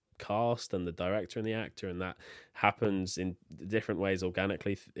whole cast and the director and the actor, and that happens in different ways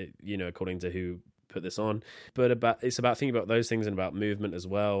organically, according to who put this on. But it's about thinking about those things, and about movement as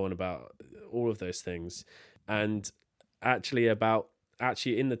well, and about all of those things. And actually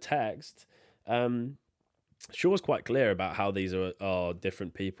in the text, Shaw's quite clear about how these are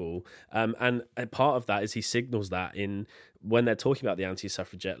different people, and a part of that is he signals that when they're talking about the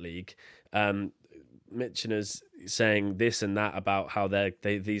Anti-Suffragette League. Michener's saying this and that about how they're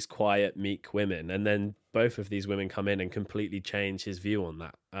these quiet, meek women, and then both of these women come in and completely change his view on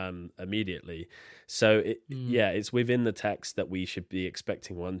that immediately. So it's within the text that we should be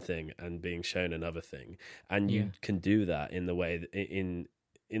expecting one thing and being shown another thing, and you can do that in the way that, in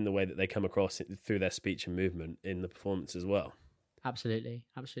the way that they come across through their speech and movement in the performance as well. Absolutely.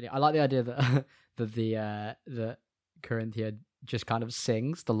 I like the idea that that Corinthia just kind of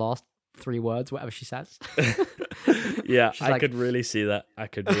sings the last 3 words, whatever she says. Yeah, I could really see that. I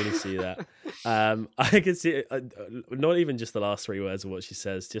could see it, not even just the last 3 words of what she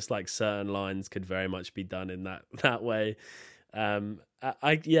says, just like certain lines could very much be done in that way.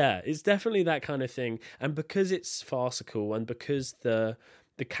 It's definitely that kind of thing. And because it's farcical, and because the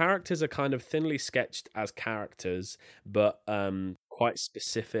characters are kind of thinly sketched as characters, but quite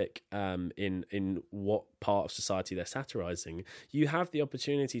specific in what part of society they're satirizing, you have the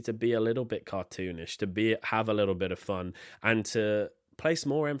opportunity to be a little bit cartoonish, to have a little bit of fun, and to place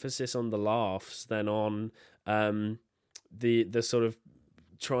more emphasis on the laughs than on the sort of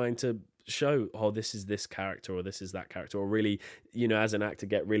trying to show, oh, this is this character or this is that character, or really, as an actor,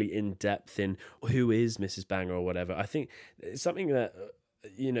 get really in depth in who is Mrs. Banger or whatever. I think it's something that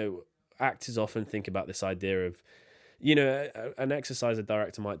actors often think about, this idea of, an exercise a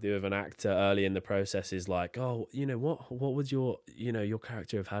director might do of an actor early in the process is like, oh, what would your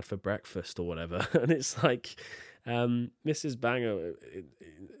character have had for breakfast or whatever? And it's like, Mrs. Banger,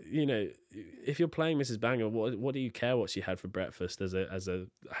 if you're playing Mrs. Banger, what do you care what she had for breakfast as a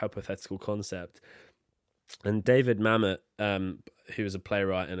hypothetical concept? And David Mamet, who is a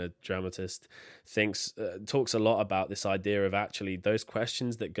playwright and a dramatist, talks a lot about this idea of actually those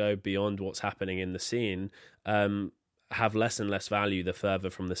questions that go beyond what's happening in the scene have less and less value the further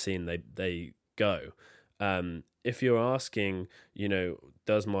from the scene they go. If you're asking,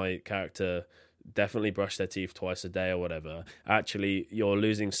 does my character definitely brush their teeth twice a day or whatever, actually you're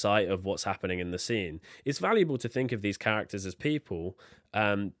losing sight of what's happening in the scene. It's valuable to think of these characters as people,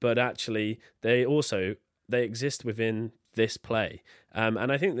 but actually they exist within this play.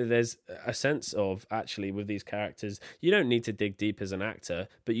 And I think that there's a sense of, actually, with these characters, you don't need to dig deep as an actor,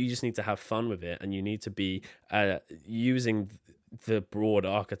 but you just need to have fun with it, and you need to be using the broad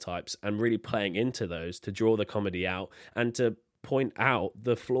archetypes and really playing into those to draw the comedy out and to point out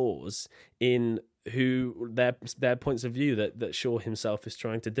the flaws in who their points of view that Shaw himself is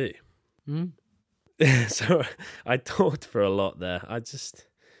trying to do. So I talked for a lot there.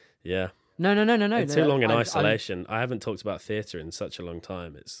 No. It's too long in isolation. I haven't talked about theatre in such a long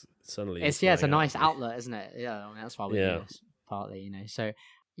time. It's suddenly it's a nice outlet, isn't it? Yeah, that's why we do this partly, So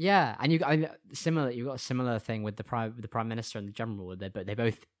and you've got a similar thing with the prime minister and the general. They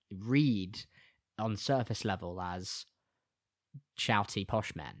both read on surface level as shouty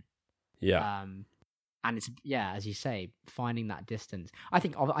posh men. Yeah. And it's, yeah, as you say, finding that distance. I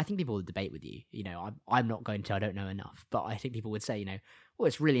think people would debate with you. You know, I'm not going to. I don't know enough, but I think people would say, you know, well,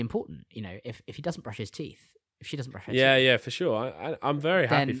 it's really important. You know, if he doesn't brush his teeth, if she doesn't brush her teeth, Yeah, for sure. I'm very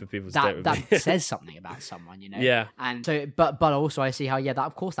happy for people to debate with me. That says something about someone, you know. Yeah. And so, but also I see how, yeah, that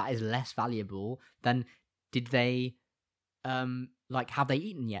of course that is less valuable than did they, like, have they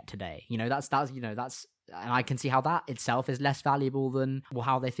eaten yet today? You know, that's and I can see how that itself is less valuable than, well,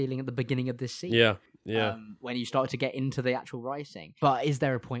 how they're feeling at the beginning of this scene. Yeah. When you start to get into the actual writing. But is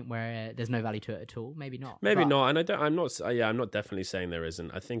there a point where there's no value to it at all? Maybe not. Maybe not. And I'm not definitely saying there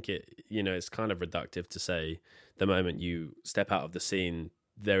isn't. I think it's kind of reductive to say the moment you step out of the scene,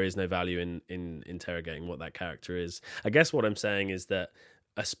 there is no value in interrogating what that character is. I guess what I'm saying is that,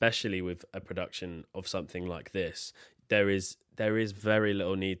 especially with a production of something like this, there is very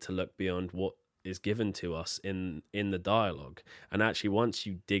little need to look beyond what is given to us in the dialogue. And actually, once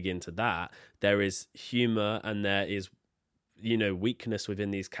you dig into that, there is humor and there is, you know, weakness within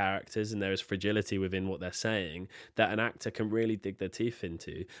these characters, and there is fragility within what they're saying that an actor can really dig their teeth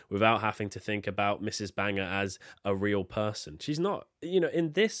into without having to think about Mrs. Banger as a real person. She's not, you know,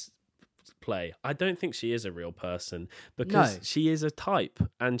 in this play, I don't think she is a real person, because she is a type,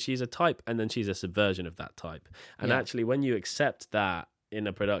 and she's a type, and then she's a subversion of that type. And actually, when you accept that in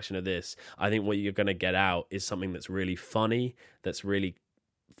a production of this, I think what you're going to get out is something that's really funny, that's really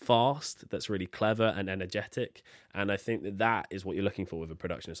fast, that's really clever and energetic. And I think that is what you're looking for with a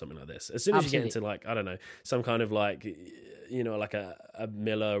production of something like this. As soon as you get into, like, I don't know, some kind of, like, you know, like a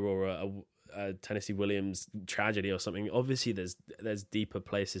Miller or a Tennessee Williams tragedy or something, obviously there's deeper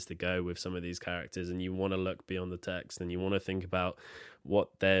places to go with some of these characters, and you want to look beyond the text, and you want to think about what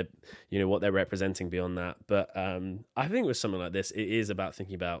they're representing beyond that. But I think with something like this, it is about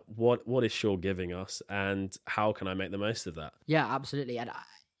thinking about what is Shaw giving us, and how can I make the most of that. Yeah, absolutely. And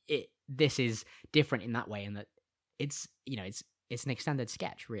this is different in that way, in that it's, you know, it's an extended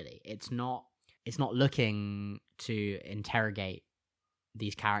sketch, really. It's not looking to interrogate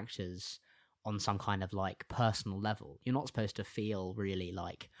these characters on some kind of, like, personal level. You're not supposed to feel really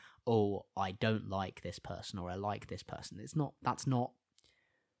like, oh, I don't like this person, or I like this person. That's not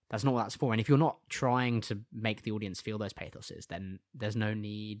what that's for. And if you're not trying to make the audience feel those pathoses, then there's no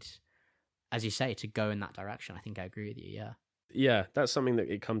need, as you say, to go in that direction. I think I agree with you. Yeah, that's something that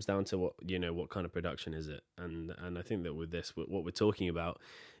it comes down to, what kind of production is it? And I think that with this, what we're talking about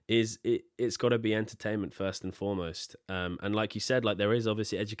is it's got to be entertainment first and foremost. And like you said, like, there is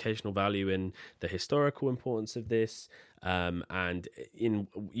obviously educational value in the historical importance of this, and in,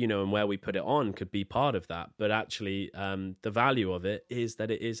 you know, and where we put it on could be part of that. But actually, the value of it is that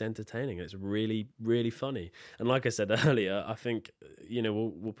it is entertaining. It's really, really funny. And like I said earlier, I think, you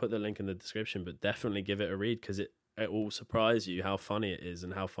know, we'll put the link in the description, but definitely give it a read, because it will surprise you how funny it is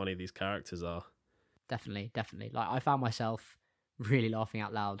and how funny these characters are. Definitely. Like, I found myself really laughing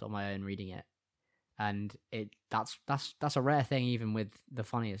out loud on my own reading it, and that's a rare thing, even with the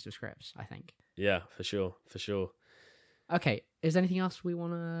funniest of scripts, I think. Yeah, for sure. Okay, is there anything else we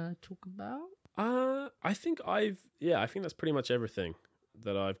want to talk about? I think that's pretty much everything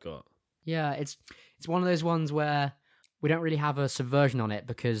that I've got. Yeah, it's one of those ones where we don't really have a subversion on it,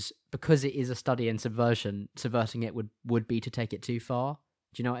 because it is a study in subversion. Subverting it would be to take it too far.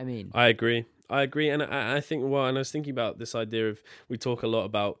 Do you know what I mean? I agree. And I think, and I was thinking about this idea of, we talk a lot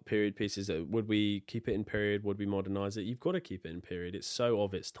about period pieces. Would we keep it in period? Would we modernize it? You've got to keep it in period. It's so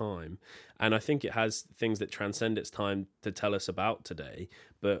of its time. And I think it has things that transcend its time to tell us about today.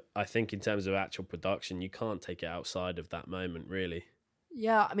 But I think in terms of actual production, you can't take it outside of that moment, really.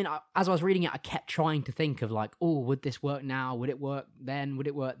 Yeah, I mean, as I was reading it, I kept trying to think of, like, oh, would this work now? Would it work then? Would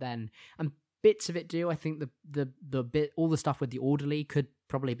it work then? And bits of it do. I think the bit, all the stuff with the orderly could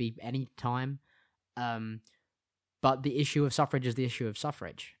probably be any time. But the issue of suffrage is the issue of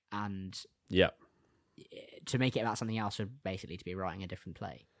suffrage, and to make it about something else would basically to be writing a different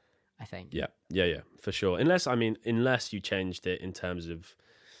play, I think. Yeah, for sure. Unless you changed it in terms of,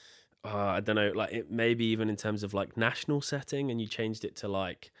 I don't know, like, it maybe even in terms of, like, national setting, and you changed it to,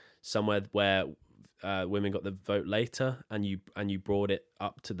 like, somewhere where women got the vote later, and you brought it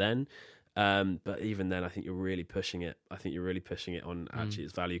up to then. But even then, I think you're really pushing it. On actually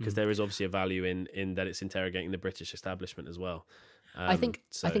its value, because there is obviously a value in that it's interrogating the British establishment as well. I think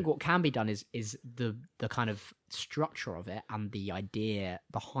what can be done is the kind of structure of it and the idea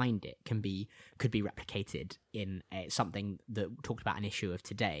behind it could be replicated in something that talked about an issue of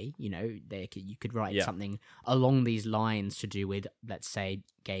today. You know, you could write something along these lines to do with, let's say,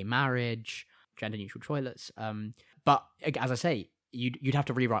 gay marriage, gender neutral toilets. But as I say, you'd have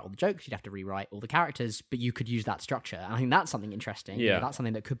to rewrite all the jokes, you'd have to rewrite all the characters, but you could use that structure. And I think that's something interesting. Yeah. That's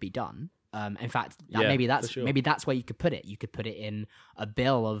something that could be done. In fact, For sure. maybe that's where you could put it. You could put it in a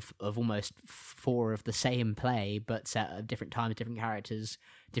bill of almost 4 of the same play, but set at different times, different characters,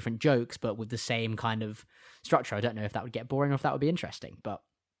 different jokes, but with the same kind of structure. I don't know if that would get boring or if that would be interesting, but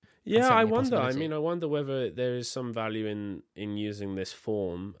Yeah, certainly I a wonder. I possibility. mean, I wonder whether there is some value in using this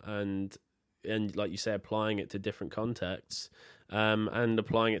form and like you say, applying it to different contexts, and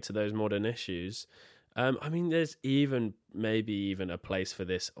applying it to those modern issues. I mean, there's maybe even a place for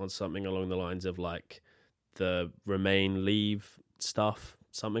this on something along the lines of like the Remain Leave stuff,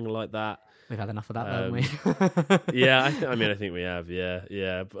 something like that. We've had enough of that, haven't we? Yeah, I think we have.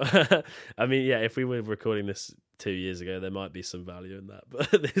 Yeah. But, I mean, yeah, if we were recording this 2 years ago, there might be some value in that.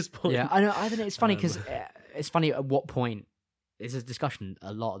 But at this point, Yeah, I know. I think it's funny because it's funny at what point. There's a discussion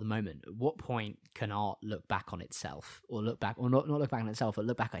a lot at the moment. At what point can art look back on itself, or look back, or not look back on itself, but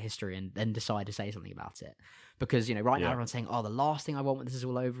look back at history and then decide to say something about it? Because right now Yeah. everyone's saying, "Oh, the last thing I want when this is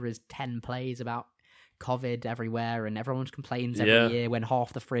all over is 10 plays about COVID everywhere," and everyone complains every year when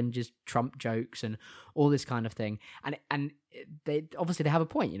half the fringe is Trump jokes and all this kind of thing. And they obviously they have a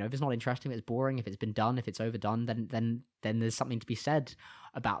point. If it's not interesting, if it's boring, if it's been done, if it's overdone, then there's something to be said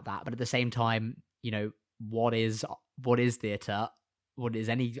about that. But at the same time, what is theatre? What is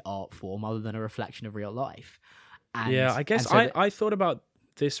any art form other than a reflection of real life? And, yeah, I guess and so I thought about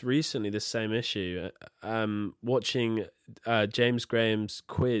this recently, this same issue, watching James Graham's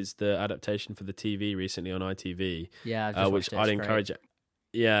Quiz, the adaptation for the TV recently on ITV, yeah, I've just which watched it. I'd It's great.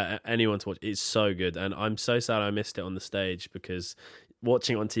 encourage anyone to watch. It's so good, and I'm so sad I missed it on the stage, because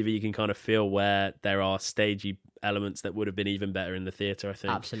watching it on TV, you can kind of feel where there are stagey elements that would have been even better in the theatre, I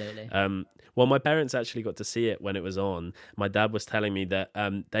think. Absolutely. Well, my parents actually got to see it when it was on. My dad was telling me that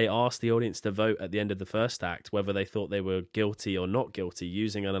they asked the audience to vote at the end of the first act whether they thought they were guilty or not guilty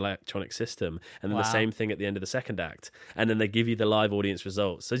using an electronic system, and then the Wow. same thing at the end of the second act, and then they give you the live audience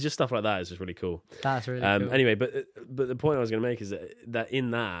results. So just stuff like that is just really cool. That's really cool. Anyway, but the point I was going to make is that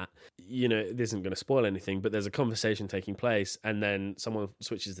in that, this isn't going to spoil anything, but there's a conversation taking place, and then someone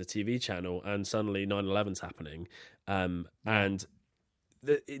switches the TV channel, and suddenly 9/11's happening, and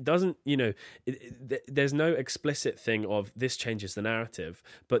it doesn't, there's no explicit thing of this changes the narrative,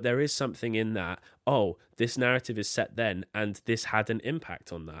 but there is something in that, this narrative is set then, and this had an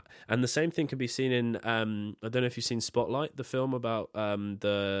impact on that. And the same thing can be seen in, I don't know if you've seen Spotlight, the film about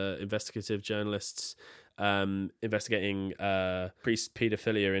the investigative journalists investigating priest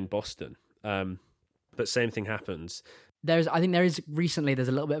pedophilia in Boston. But same thing happens. There's a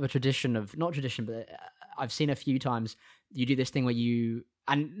little bit of a tradition of, not tradition, but I've seen a few times you do this thing where you,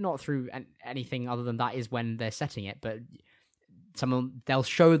 and not through anything other than that is when they're setting it, but they'll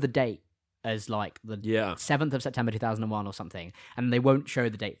show the date as like the 7th of September 2001 or something, and they won't show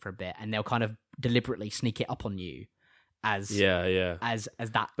the date for a bit, and they'll kind of deliberately sneak it up on you as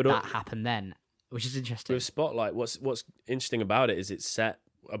that happened then, which is interesting. With Spotlight, what's interesting about it is it's set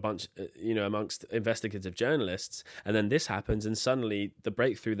a bunch, amongst investigative journalists, and then this happens, and suddenly the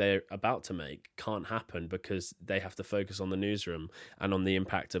breakthrough they're about to make can't happen because they have to focus on the newsroom and on the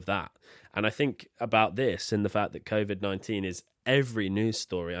impact of that. And I think about this and the fact that COVID-19 is every news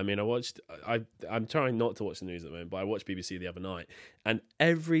story. I mean, I'm trying not to watch the news at the moment, but I watched BBC the other night, and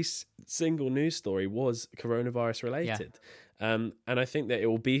every single news story was coronavirus related. And I think that it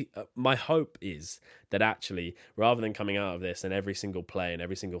will be, my hope is that actually, rather than coming out of this and every single play and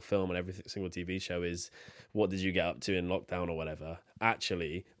every single film and every single TV show is, what did you get up to in lockdown or whatever,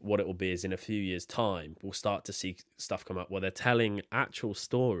 actually what it will be is in a few years' time, we'll start to see stuff come up where they're telling actual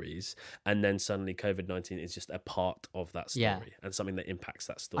stories, and then suddenly COVID-19 is just a part of that story and something that impacts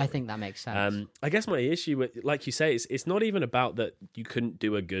that story. I think that makes sense. I guess my issue with, like you say, it's not even about that you couldn't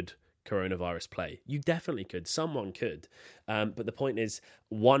do a good coronavirus play. You definitely could. Someone could. But the point is,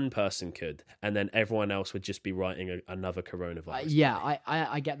 one person could, and then everyone else would just be writing another coronavirus play.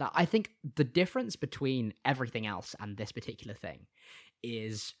 I get that. I think the difference between everything else and this particular thing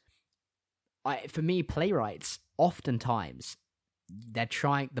is, for me, playwrights, oftentimes, they're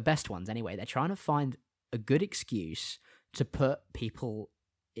trying, the best ones anyway, they're trying to find a good excuse to put people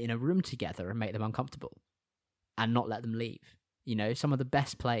in a room together and make them uncomfortable and not let them leave. Some of the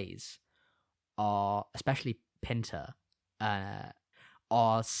best plays are, especially Pinter,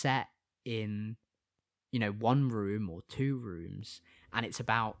 are set in, one room or two rooms, and it's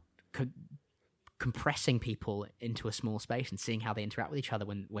about compressing people into a small space and seeing how they interact with each other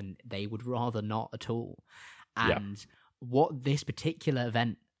when they would rather not at all. And what this particular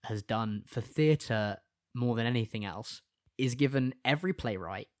event has done for theatre more than anything else is given every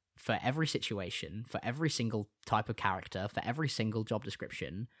playwright for every situation, for every single type of character, for every single job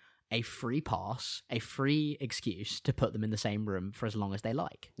description, a free pass, a free excuse to put them in the same room for as long as they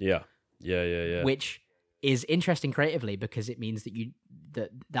like. Yeah. Which is interesting creatively because it means that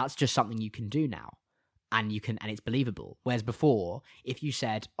that's just something you can do now. And it's believable. Whereas before, if you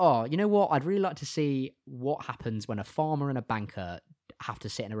said, "Oh, you know what? I'd really like to see what happens when a farmer and a banker have to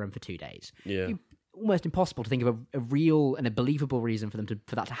sit in a room for 2 days." Yeah. Almost impossible to think of a real and a believable reason for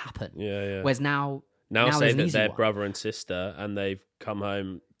that to happen. Yeah. Whereas now say there's an that easy they're one. brother and sister and they've come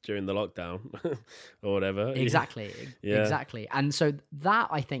home during the lockdown or whatever. Exactly. Yeah. Exactly. And so that,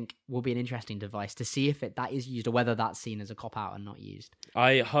 I think, will be an interesting device to see if that is used or whether that's seen as a cop-out and not used.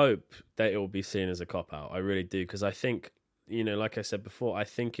 I hope that it will be seen as a cop-out. I really do, because I think, like I said before, I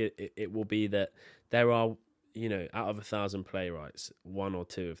think it will be that there are, out of 1,000 playwrights, 1 or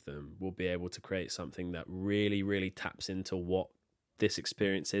 2 of them will be able to create something that really, really taps into what this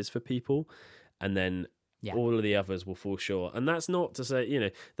experience is for people. And then all of the others will fall short. And that's not to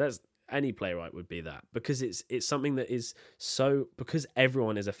say, that's any playwright would be that, because it's something that is so, because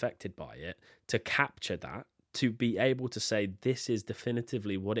everyone is affected by it, to capture that, to be able to say this is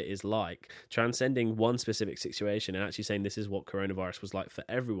definitively what it is like, transcending one specific situation and actually saying this is what coronavirus was like for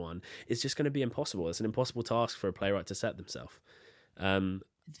everyone, is just going to be impossible. It's an impossible task for a playwright to set themselves.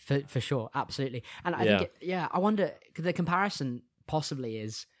 For sure, absolutely. And I think, I wonder, the comparison possibly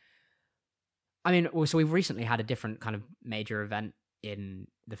is, so we've recently had a different kind of major event in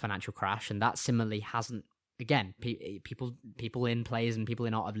the financial crash, and that similarly hasn't. Again, people in plays and people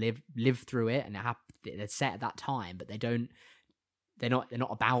in art have lived through it, and they're set at that time, but they're not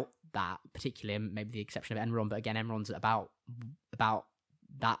about that particularly. Maybe the exception of Enron, but again, Enron's about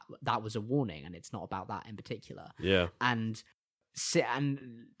that was a warning, and it's not about that in particular. Yeah, and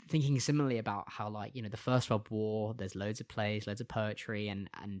thinking similarly about how, the First World War, there's loads of plays, loads of poetry, and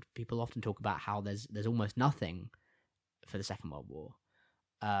people often talk about how there's almost nothing for the Second World War.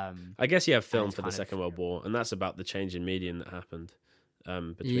 I guess you have film for the Second World War, and that's about the change in medium that happened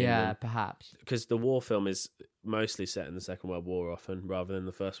between them. Perhaps. Because the war film is mostly set in the Second World War often, rather than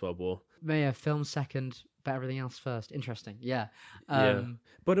the First World War. Yeah, film second, but everything else first. Interesting, yeah.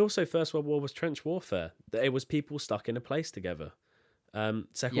 But also First World War was trench warfare. It was people stuck in a place together.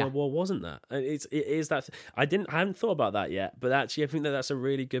 Second World War wasn't that. It is that. I hadn't thought about that yet, but actually I think that's a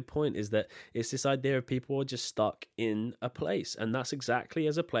really good point, is that it's this idea of people are just stuck in a place, and that's exactly,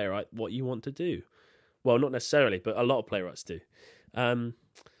 as a playwright, what you want to do. Well, not necessarily, but a lot of playwrights do. That's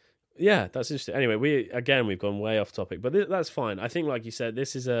interesting. Anyway, we've gone way off topic, but that's fine. I think, like you said,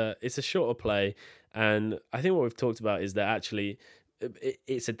 it's a shorter play, and I think what we've talked about is that actually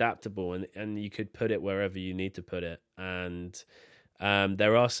it's adaptable, and you could put it wherever you need to put it, and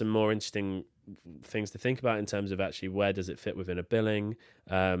there are some more interesting things to think about in terms of actually where does it fit within a billing?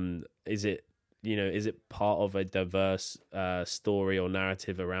 Is it part of a diverse story or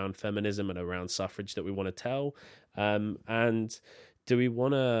narrative around feminism and around suffrage that we want to tell? And do we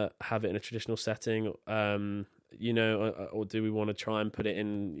want to have it in a traditional setting, or do we want to try and put it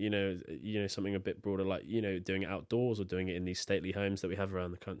in, something a bit broader, like, doing it outdoors or doing it in these stately homes that we have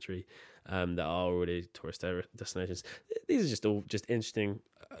around the country that are already tourist destinations? These are just all interesting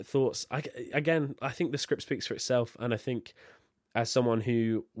thoughts. I think the script speaks for itself, and I think as someone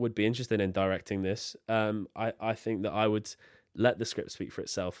who would be interested in directing this, I think that I would let the script speak for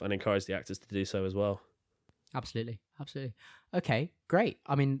itself and encourage the actors to do so as well. Absolutely. Okay, great.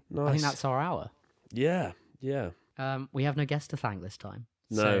 Nice. I think that's our hour. Yeah. We have no guest to thank this time.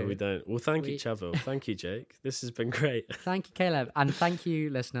 No, we don't. We'll thank each other. Thank you, Jake. This has been great. Thank you, Caleb. And thank you,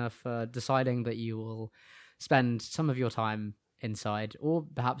 listener, for deciding that you will spend some of your time inside, or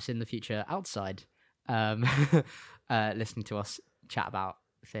perhaps in the future outside, listening to us chat about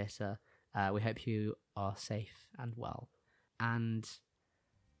theatre. We hope you are safe and well. And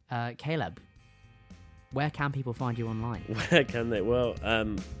Caleb, where can people find you online? Where can they? Well,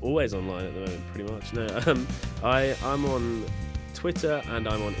 always online at the moment, pretty much. No, I'm on Twitter and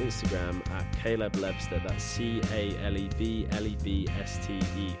I'm on Instagram at Caleb Lebster. That's CALEB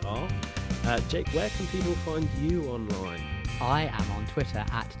Jake, where can people find you online? I am on Twitter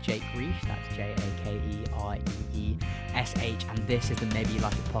at Jake Reesh. That's JAKEREESH. And this is the Maybe You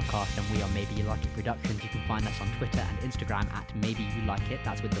Like It podcast, and we are Maybe You Like It Productions. You can find us on Twitter and Instagram at Maybe You Like It.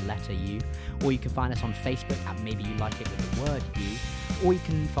 That's with the letter U. Or you can find us on Facebook at Maybe You Like It with the word U. Or you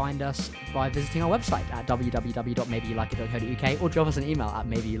can find us by visiting our website at www.maybeyoulikeit.co.uk, or drop us an email at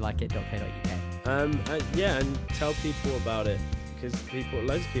maybeyoulikeit.co.uk. And tell people about it, because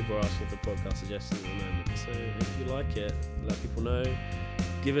loads of people are asking for podcast suggestions at the moment. So if you like it, let people know.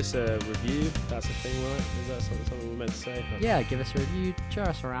 give us a review. That's a thing, right? Is that something we're meant to say? Yeah, give us a review, share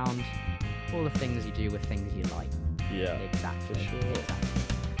us around, all the things you do with things you like. Yeah, Exactly. for sure. Exactly.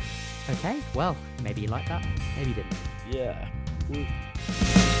 Okay, well, maybe you like that, maybe you didn't. Yeah. Woo.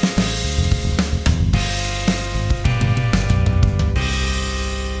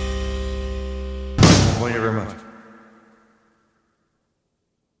 Thank you very much.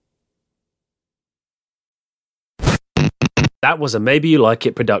 That was a Maybe You Like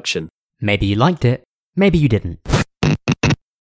It production. Maybe you liked it, maybe you didn't.